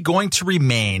 "Are we going to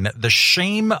remain the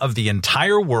shame of the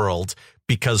entire world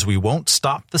because we won't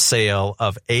stop the sale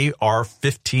of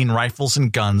AR-15 rifles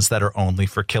and guns that are only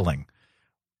for killing?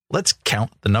 Let's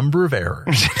count the number of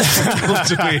errors."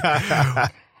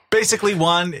 Basically,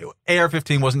 one,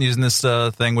 AR-15 wasn't using this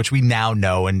thing, which we now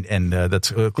know, and that's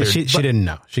clear. She didn't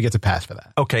know. She gets a pass for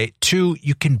that. Okay. 2,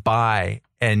 you can buy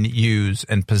and use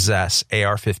and possess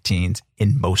AR-15s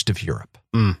in most of Europe.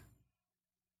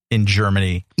 In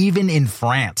Germany, even in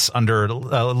France, under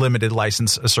limited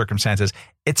license circumstances,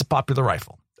 it's a popular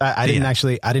rifle. I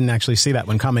didn't actually see that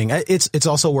one coming. It's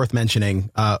also worth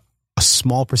mentioning a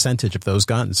small percentage of those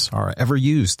guns are ever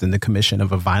used in the commission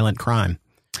of a violent crime.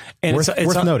 And worth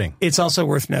noting. It's also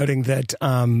worth noting that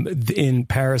in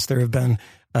Paris there have been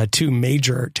 2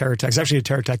 major terror attacks. Actually, a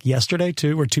terror attack yesterday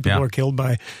too, where 2 people were killed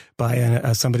by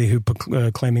somebody who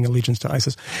claiming allegiance to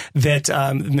ISIS. That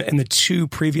and the 2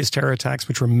 previous terror attacks,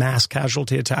 which were mass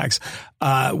casualty attacks,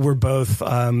 were both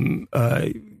done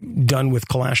with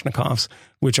Kalashnikovs,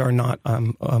 which are not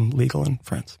legal in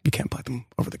France. You can't buy them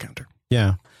over the counter.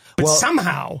 Yeah, but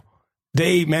somehow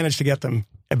they managed to get them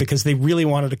because they really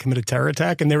wanted to commit a terror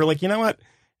attack, and they were like, you know what?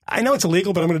 I know it's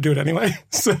illegal, but I'm going to do it anyway.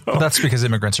 So that's because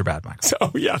immigrants are bad, Mike. So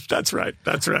yeah, that's right.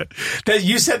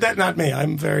 You said that, not me.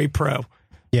 I'm very pro.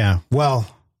 Yeah. Well,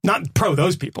 not pro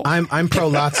those people. I'm pro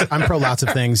lots. I'm pro lots of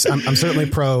things. I'm certainly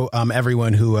pro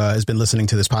everyone who has been listening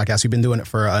to this podcast. We've been doing it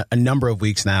for a number of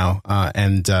weeks now,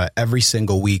 and every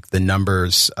single week the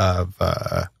numbers of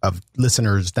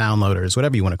listeners, downloaders,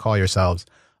 whatever you want to call yourselves,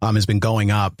 has been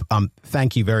going up.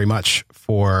 Thank you very much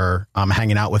for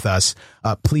hanging out with us.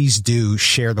 Please do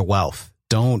share the wealth.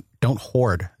 Don't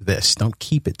hoard this. Don't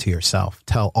keep it to yourself.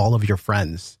 Tell all of your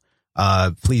friends.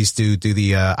 Please do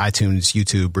the iTunes,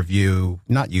 YouTube review.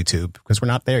 Not YouTube, because we're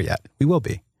not there yet. We will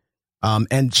be.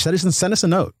 And send us a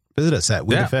note. Visit us at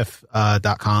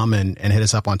WeTheFifth.com and hit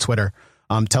us up on Twitter.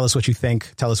 Tell us what you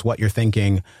think. Tell us what you're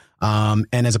thinking.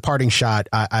 And as a parting shot,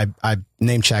 I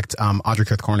name checked Audrey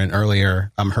Kirk-Cornyn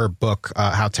earlier. Her book,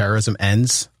 How Terrorism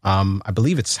Ends. I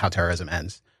believe it's How Terrorism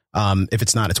Ends. If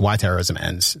it's not, it's Why Terrorism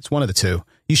Ends. It's one of the two.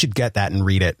 You should get that and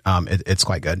read it. It's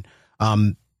quite good.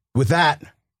 With that,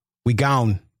 we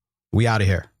gone. We out of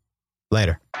here.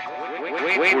 Later.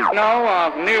 We know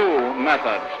of new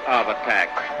methods of attack.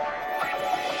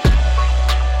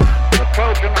 The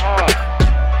Trojan horse.